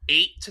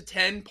 8 to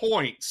 10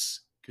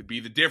 points could be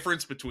the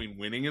difference between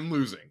winning and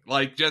losing.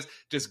 Like just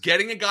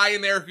getting a guy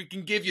in there who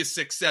can give you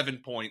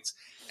 6-7 points.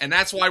 And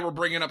that's why we're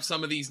bringing up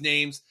some of these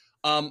names.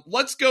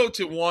 Let's go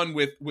to one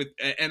with,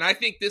 and I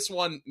think this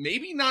one,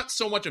 maybe not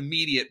so much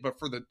immediate, but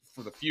for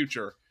the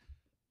future,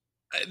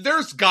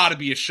 there's got to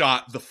be a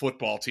shot the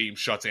football team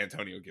shuts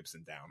Antonio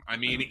Gibson down. I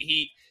mean,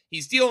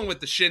 he's dealing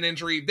with the shin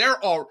injury.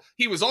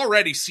 He was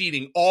already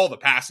ceding all the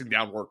passing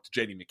down work to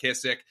J.D.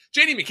 McKissick.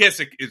 J.D.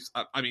 McKissick is,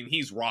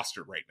 he's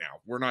rostered right now.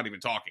 We're not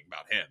even talking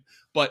about him.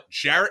 But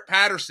Jarrett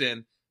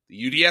Patterson,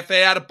 the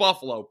UDFA out of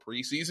Buffalo,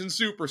 preseason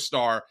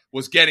superstar,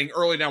 was getting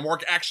early down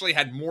work, actually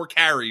had more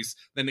carries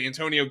than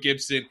Antonio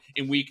Gibson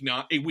in week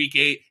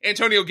 8.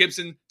 Antonio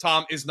Gibson,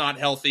 Tom, is not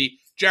healthy.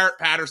 Jarrett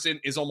Patterson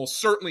is almost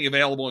certainly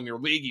available in your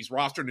league. He's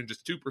rostered in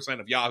just 2%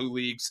 of Yahoo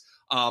leagues.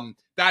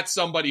 That's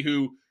somebody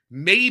who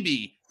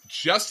maybe,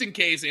 just in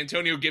case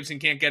Antonio Gibson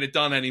can't get it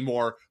done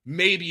anymore,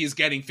 maybe is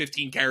getting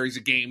 15 carries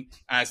a game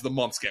as the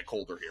months get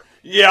colder here.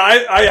 Yeah,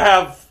 I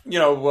have,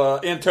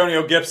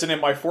 Antonio Gibson in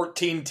my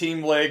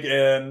 14-team league,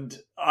 and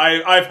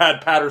I've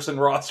had Patterson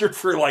rostered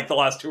for like the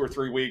last 2 or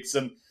 3 weeks.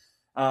 And,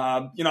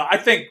 I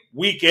think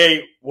week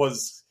 8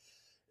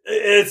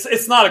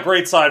 it's not a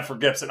great side for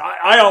Gibson.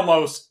 I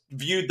almost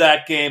viewed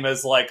that game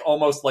as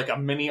almost like a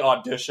mini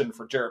audition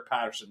for Jarrett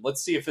Patterson.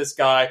 Let's see if this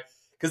guy,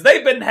 because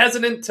they've been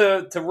hesitant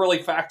to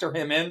really factor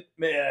him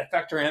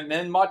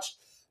in much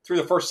through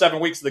the first 7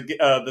 weeks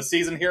of the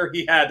season here.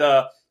 He had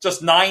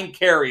just 9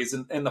 carries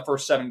in the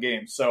first 7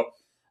 games. So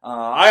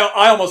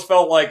I almost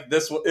felt like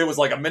it was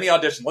like a mini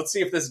audition. Let's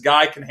see if this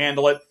guy can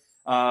handle it.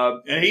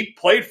 And he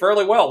played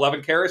fairly well.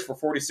 11 carries for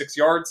 46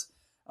 yards.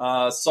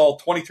 Saw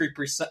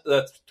 23%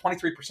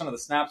 of the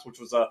snaps, which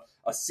was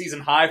a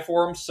season high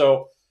for him.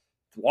 So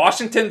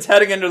Washington's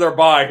heading into their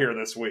bye here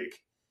this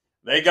week.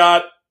 They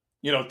got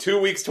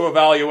 2 weeks to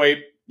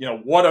evaluate.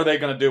 What are they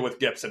going to do with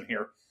Gibson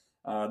here?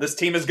 This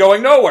team is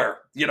going nowhere.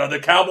 The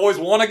Cowboys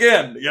won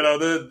again.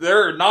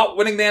 They're not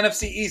winning the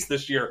NFC East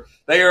this year.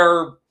 They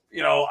are,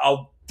 a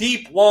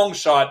deep long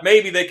shot.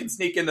 Maybe they can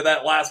sneak into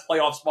that last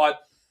playoff spot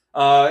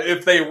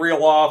if they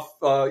reel off,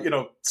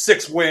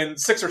 6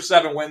 or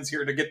 7 wins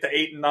here to get to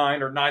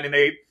 8-9 or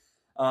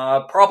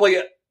 9-8. Probably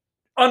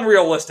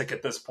unrealistic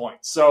at this point.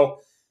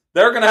 So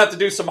they're going to have to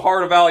do some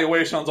hard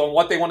evaluations on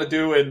what they want to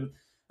do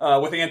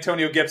with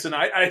Antonio Gibson.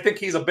 I think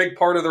he's a big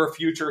part of their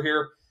future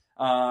here.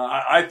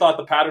 I thought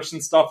the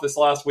Patterson stuff this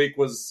last week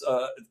was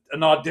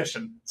an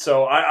audition.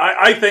 So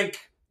I think,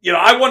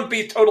 I wouldn't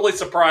be totally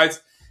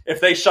surprised if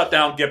they shut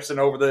down Gibson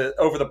over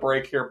the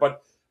break here.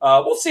 But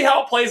we'll see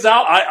how it plays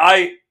out.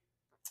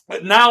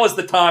 Now is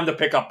the time to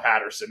pick up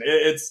Patterson.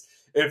 It's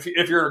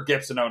if you're a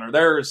Gibson owner,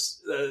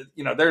 there's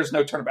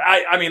no turning back.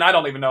 I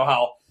don't even know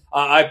how.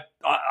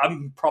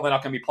 I'm probably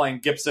not going to be playing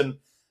Gibson,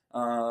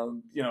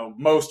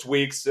 most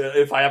weeks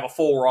if I have a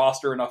full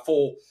roster and a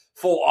full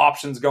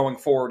options going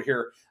forward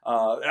here.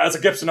 As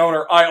a Gibson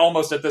owner, I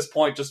almost at this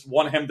point just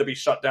want him to be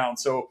shut down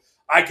so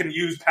I can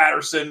use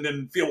Patterson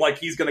and feel like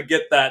he's going to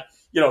get that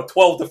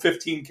 12 to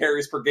 15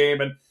 carries per game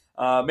and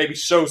maybe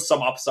show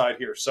some upside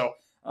here. So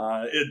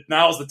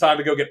now's the time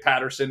to go get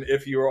Patterson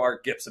if you are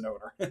a Gibson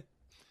owner.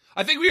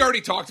 I think we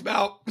already talked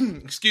about,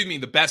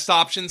 the best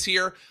options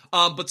here.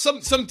 But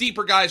some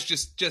deeper guys,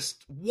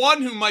 just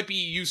one who might be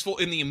useful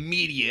in the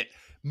immediate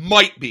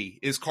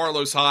is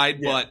Carlos Hyde,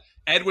 yeah. But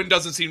Edwin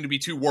doesn't seem to be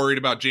too worried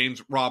about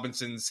James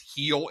Robinson's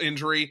heel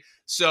injury.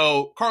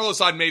 So Carlos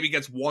Hyde maybe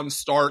gets one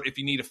start if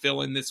you need to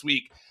fill in this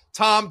week.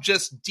 Tom,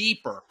 just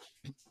deeper.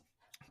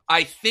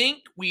 I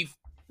think we've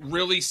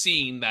really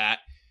seen that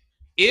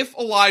if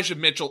Elijah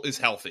Mitchell is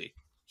healthy,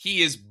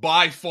 he is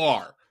by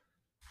far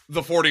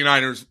the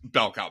 49ers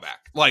bell cow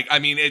back.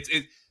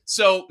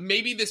 So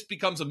maybe this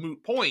becomes a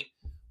moot point,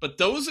 but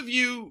those of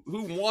you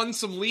who won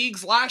some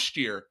leagues last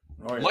year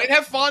might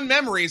have fond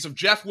memories of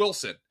Jeff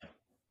Wilson.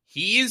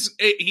 He's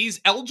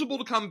eligible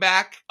to come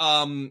back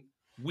in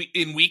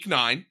week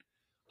 9.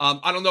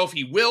 I don't know if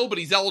he will, but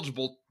he's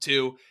eligible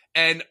to.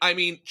 And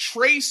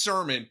Trey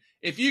Sermon,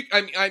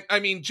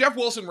 Jeff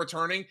Wilson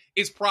returning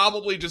is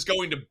probably just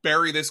going to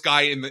bury this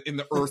guy in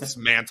the earth's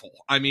mantle.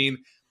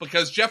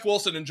 Because Jeff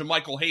Wilson and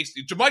JaMychal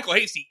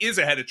Hasty is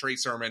ahead of Trey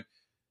Sermon.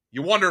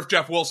 You wonder if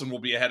Jeff Wilson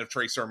will be ahead of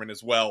Trey Sermon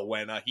as well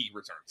when he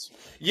returns.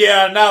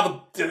 Yeah,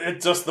 now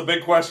the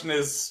big question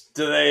is,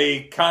 do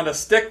they kind of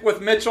stick with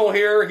Mitchell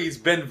here? He's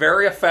been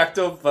very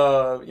effective.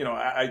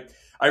 I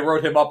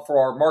wrote him up for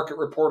our market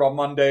report on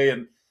Monday,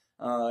 and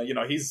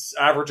he's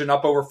averaging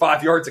up over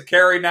 5 yards a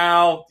carry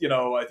now.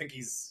 I think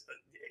he's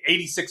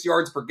 86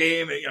 yards per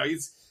game.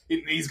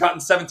 He's gotten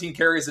 17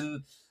 carries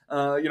in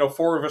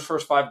 4 of his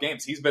first 5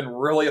 games. He's been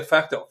really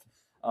effective.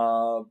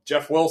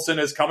 Jeff Wilson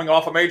is coming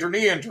off a major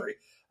knee injury.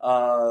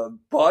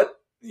 But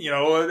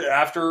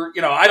after,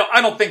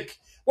 I don't think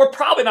we're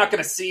probably not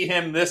going to see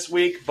him this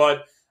week,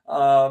 but,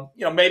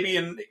 maybe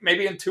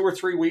in 2 or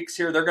 3 weeks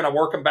here, they're going to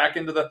work him back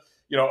into the,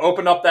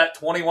 open up that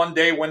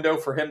 21-day window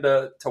for him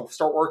to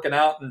start working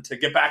out and to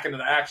get back into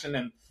the action.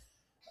 And,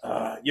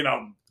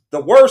 the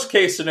worst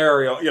case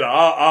scenario,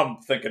 I'm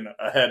thinking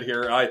ahead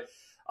here.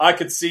 I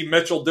could see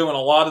Mitchell doing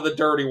a lot of the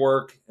dirty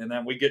work, and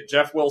then we get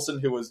Jeff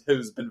Wilson,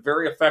 who's been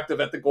very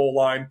effective at the goal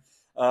line,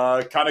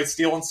 kind of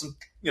stealing some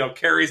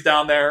carries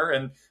down there,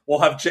 and we'll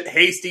have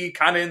Hasty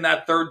kind of in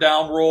that third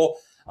down role.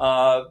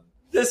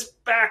 This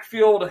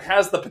backfield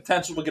has the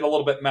potential to get a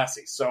little bit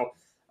messy. So,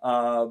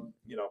 now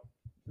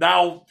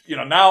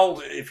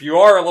if you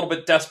are a little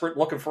bit desperate,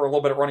 looking for a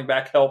little bit of running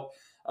back help,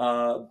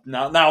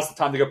 now's the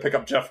time to go pick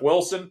up Jeff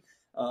Wilson,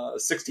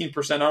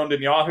 16% owned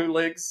in Yahoo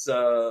leagues.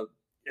 And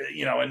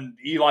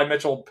Eli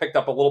Mitchell picked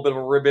up a little bit of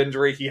a rib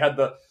injury. He had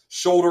the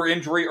shoulder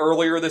injury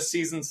earlier this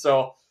season,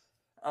 so.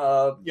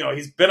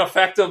 He's been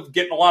effective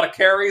getting a lot of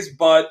carries,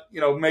 but,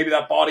 maybe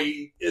that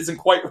body isn't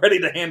quite ready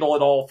to handle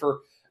it all for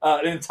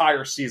an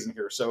entire season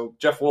here. So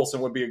Jeff Wilson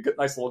would be a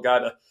nice little guy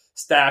to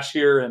stash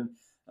here, and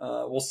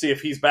we'll see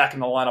if he's back in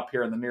the lineup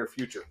here in the near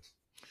future.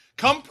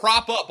 Come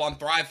prop up on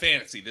Thrive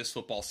Fantasy this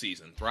football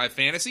season. Thrive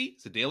Fantasy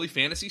is a daily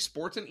fantasy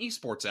sports and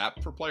esports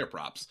app for player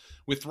props.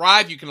 With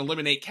Thrive, you can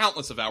eliminate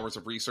countless of hours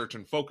of research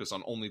and focus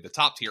on only the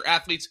top-tier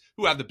athletes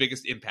who have the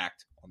biggest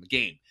impact on the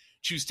game.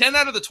 Choose 10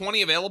 out of the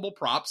 20 available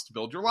props to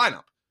build your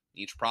lineup.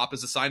 Each prop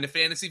is assigned a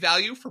fantasy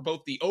value for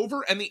both the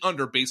over and the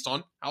under based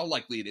on how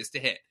likely it is to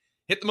hit.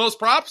 Hit the most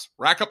props,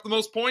 rack up the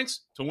most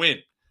points to win.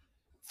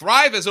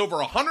 Thrive has over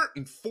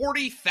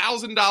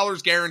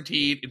 $140,000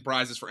 guaranteed in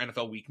prizes for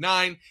NFL Week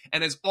 9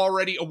 and has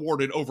already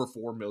awarded over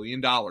 $4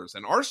 million.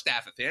 And our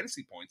staff at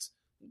Fantasy Points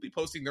will be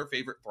posting their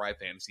favorite Thrive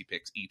Fantasy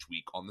picks each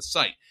week on the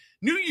site.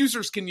 New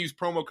users can use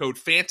promo code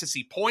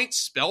FANTASYPOINTS,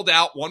 spelled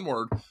out one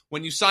word,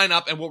 when you sign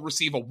up and will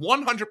receive a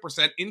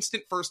 100%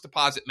 instant first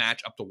deposit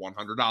match up to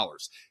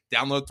 $100.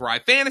 Download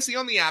Thrive Fantasy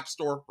on the App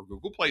Store or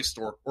Google Play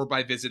Store or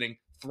by visiting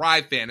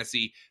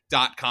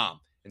thrivefantasy.com.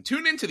 And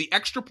tune in to the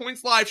Extra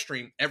Points live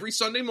stream every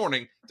Sunday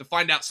morning to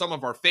find out some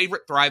of our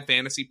favorite Thrive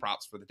Fantasy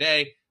props for the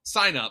day.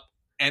 Sign up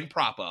and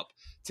prop up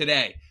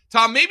today.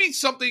 Tom, maybe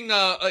something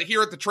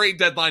here at the trade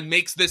deadline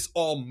makes this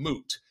all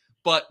moot,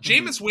 but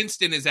Jameis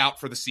Winston is out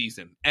for the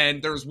season,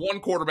 and there's one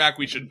quarterback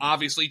we should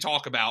obviously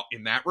talk about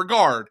in that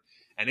regard,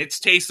 and it's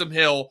Taysom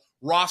Hill,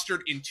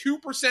 rostered in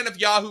 2% of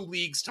Yahoo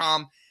leagues,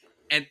 Tom.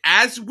 And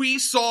as we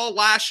saw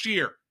last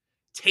year,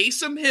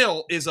 Taysom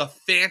Hill is a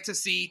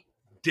fantasy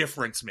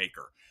difference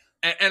maker.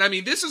 And I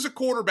mean, this is a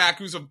quarterback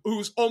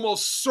who's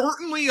almost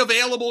certainly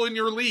available in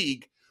your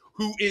league,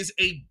 who is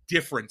a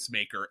difference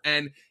maker.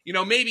 And, you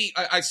know, maybe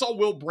I saw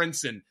Will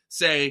Brinson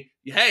say,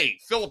 hey,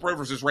 Phillip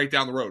Rivers is right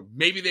down the road.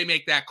 Maybe they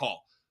make that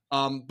call.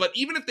 But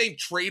even if they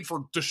trade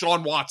for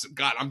Deshaun Watson,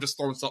 God, I'm just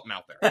throwing something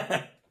out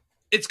there.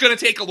 It's going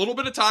to take a little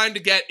bit of time to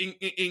get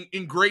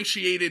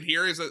ingratiated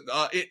here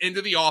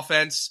into the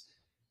offense.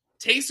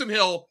 Taysom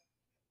Hill,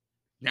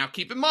 now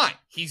keep in mind,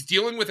 he's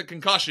dealing with a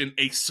concussion,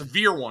 a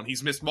severe one.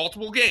 He's missed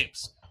multiple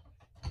games.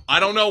 I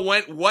don't know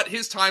what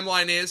his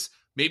timeline is.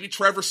 Maybe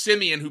Trevor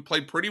Siemian, who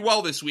played pretty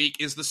well this week,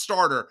 is the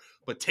starter.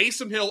 But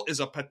Taysom Hill is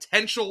a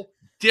potential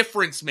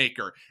difference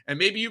maker. And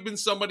maybe you've been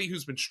somebody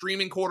who's been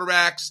streaming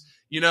quarterbacks.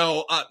 You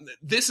know,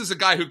 this is a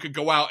guy who could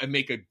go out and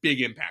make a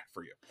big impact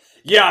for you.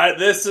 Yeah,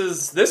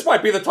 this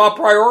might be the top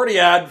priority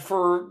ad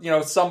for, you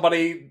know,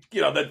 somebody, you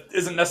know, that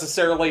isn't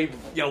necessarily,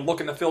 you know,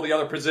 looking to fill the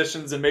other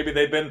positions, and maybe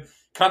they've been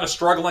kind of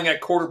struggling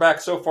at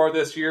quarterback so far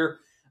this year.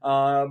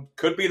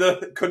 Could be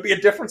a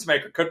difference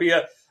maker. Could be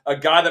a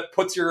guy that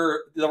puts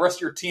the rest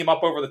of your team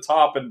up over the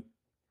top. And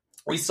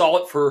we saw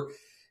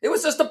it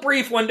was just a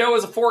brief window. It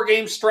was a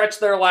 4-game stretch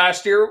there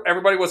last year.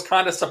 Everybody was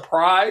kind of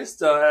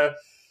surprised.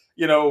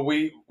 You know,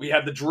 we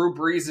had the Drew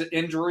Brees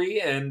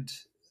injury, and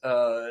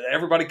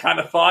everybody kind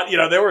of thought, you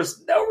know, there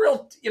was no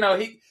real, you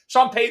know,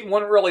 Sean Payton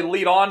wouldn't really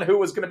lead on who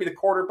was going to be the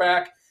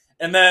quarterback.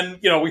 And then,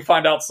 you know, we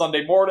find out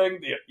Sunday morning,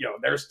 you know,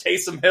 there's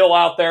Taysom Hill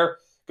out there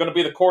going to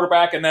be the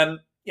quarterback. And then,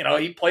 you know,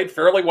 he played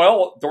fairly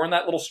well during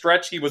that little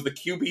stretch. He was the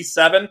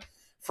QB7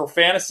 for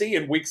fantasy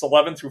in weeks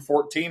 11 through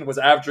 14, was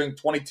averaging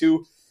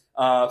 22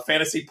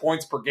 fantasy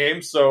points per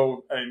game.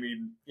 So, I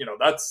mean, you know,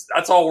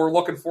 that's all we're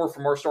looking for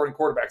from our starting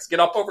quarterbacks. Get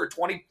up over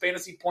 20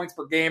 fantasy points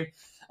per game.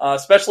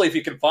 Especially if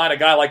you can find a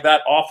guy like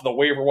that off the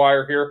waiver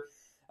wire here.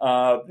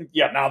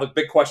 Now the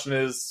big question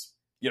is,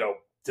 you know,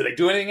 do they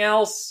do anything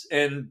else?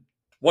 And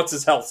what's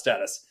his health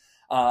status?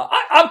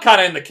 I'm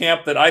kind of in the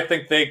camp that I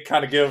think they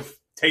kind of give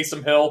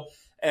Taysom Hill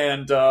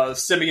and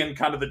Siemian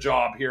kind of the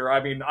job here. I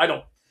mean, I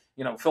don't,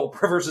 you know,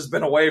 Phillip Rivers has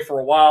been away for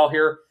a while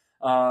here.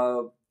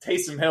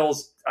 Taysom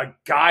Hill's a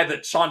guy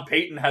that Sean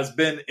Payton has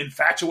been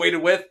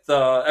infatuated with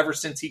ever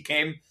since he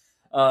came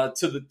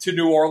to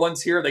New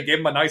Orleans here. They gave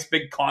him a nice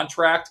big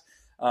contract.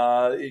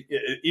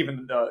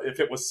 Even if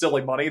it was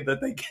silly money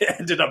that they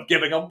ended up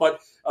giving him.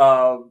 But,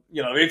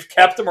 you know, they've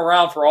kept him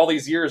around for all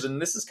these years,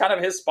 and this is kind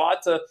of his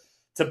spot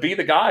to be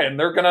the guy. And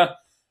they're going to,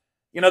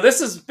 you know, this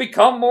has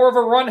become more of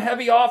a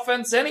run-heavy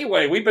offense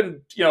anyway. We've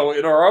been, you know,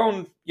 in our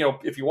own, you know,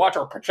 if you watch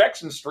our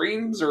projection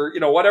streams or, you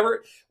know,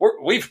 whatever,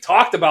 we've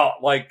talked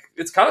about, like,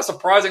 it's kind of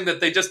surprising that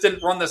they just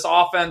didn't run this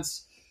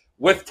offense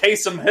with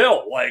Taysom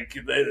Hill. Like,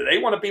 they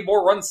want to be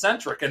more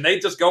run-centric, and they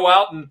just go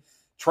out and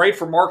trade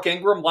for Mark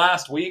Ingram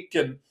last week,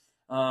 and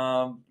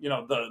you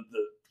know,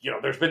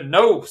 there's been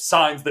no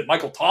signs that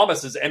Michael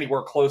Thomas is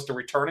anywhere close to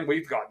returning.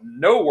 We've got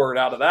no word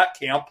out of that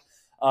camp.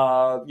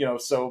 You know,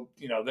 so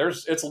you know,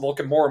 it's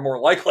looking more and more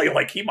likely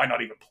like he might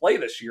not even play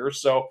this year.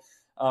 So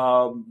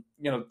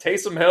you know,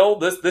 Taysom Hill,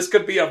 this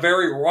could be a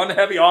very run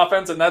heavy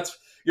offense, and that's,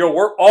 you know,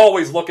 we're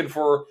always looking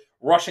for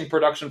rushing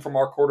production from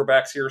our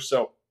quarterbacks here.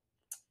 So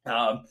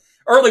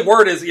early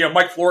word is, you know,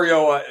 Mike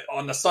Florio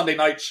on the Sunday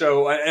night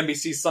show,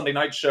 NBC's Sunday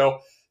night show,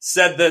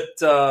 said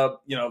that,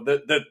 you know,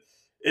 that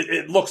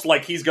it looks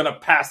like he's going to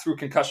pass through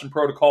concussion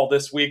protocol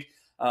this week.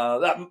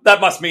 That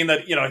must mean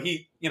that, you know,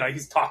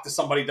 he's talked to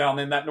somebody down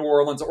in that New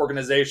Orleans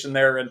organization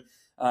there, and,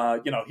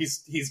 you know,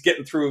 he's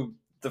getting through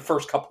the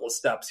first couple of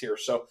steps here.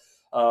 So,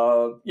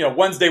 you know,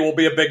 Wednesday will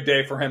be a big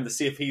day for him to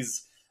see if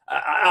he's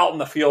out in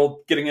the field,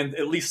 getting in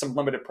at least some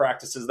limited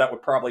practices. That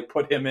would probably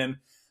put him in,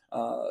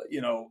 you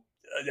know,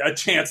 a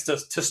chance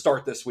to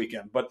start this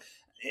weekend. But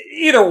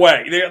either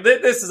way,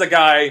 this is a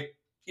guy,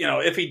 you know,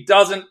 if he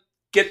doesn't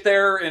get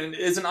there and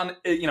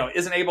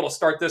isn't able to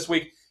start this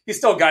week, he's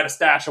still a guy to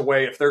stash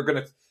away if they're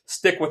going to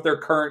stick with their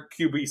current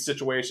QB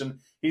situation.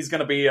 He's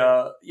going to be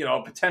a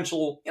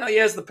potential, you know, he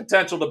has the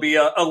potential to be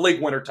a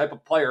league winner type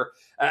of player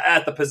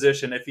at the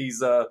position if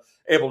he's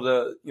able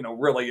to, you know,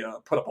 really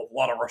put up a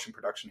lot of rushing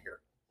production here.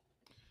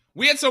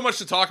 We had so much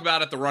to talk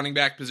about at the running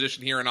back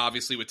position here, and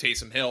obviously with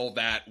Taysom Hill,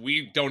 that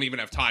we don't even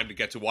have time to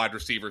get to wide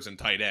receivers and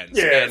tight ends.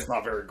 Yeah, and it's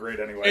not very great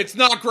anyway. It's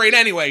not great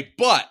anyway,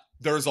 but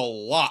there's a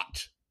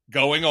lot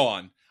going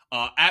on.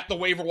 At the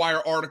waiver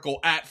wire article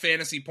at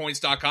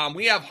fantasypoints.com,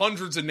 we have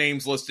hundreds of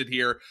names listed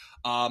here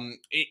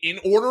in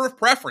order of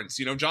preference.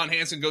 You know, John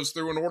Hansen goes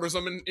through and orders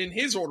them in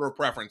his order of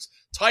preference.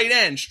 Tight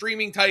end,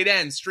 streaming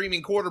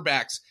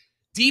quarterbacks,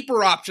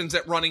 deeper options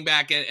at running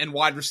back and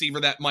wide receiver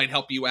that might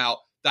help you out.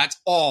 That's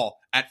all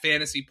at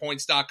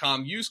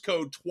fantasypoints.com. Use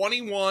code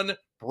 21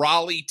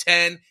 Brawley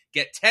 10.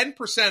 Get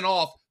 10%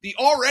 off the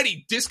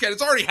already discount.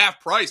 It's already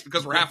half price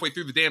because we're halfway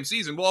through the damn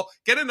season. Well,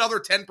 get another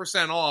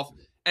 10% off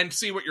and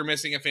see what you're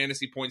missing at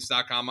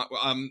fantasypoints.com.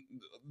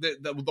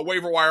 The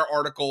waiver wire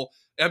article,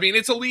 I mean,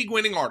 it's a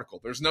league-winning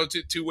article. There's no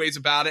two ways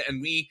about it, and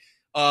we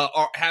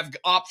have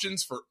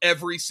options for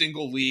every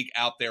single league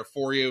out there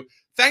for you.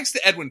 Thanks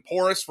to Edwin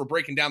Porras for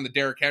breaking down the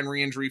Derrick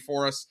Henry injury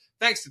for us.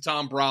 Thanks to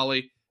Tom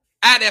Brawley.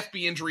 At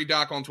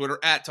FBInjuryDoc on Twitter,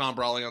 at Tom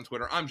Brawley on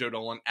Twitter. I'm Joe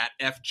Dolan, at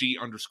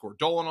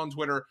FG_Dolan on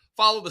Twitter.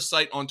 Follow the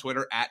site on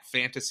Twitter, at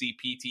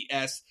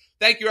FantasyPTS.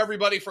 Thank you,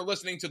 everybody, for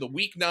listening to the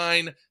Week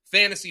 9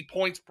 Fantasy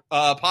Points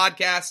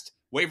podcast,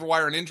 Waiver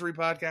Wire and Injury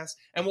podcast,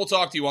 and we'll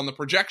talk to you on the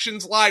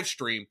Projections live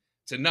stream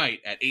tonight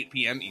at 8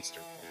 p.m.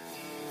 Eastern.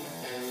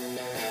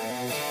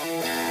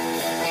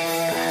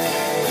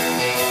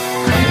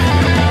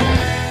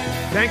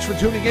 Thanks for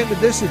tuning in to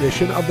this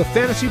edition of the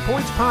Fantasy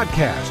Points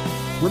podcast.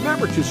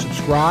 Remember to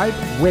subscribe,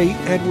 rate,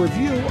 and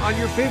review on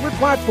your favorite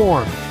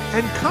platform.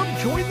 And come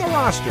join the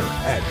roster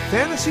at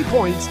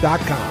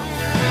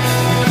fantasypoints.com.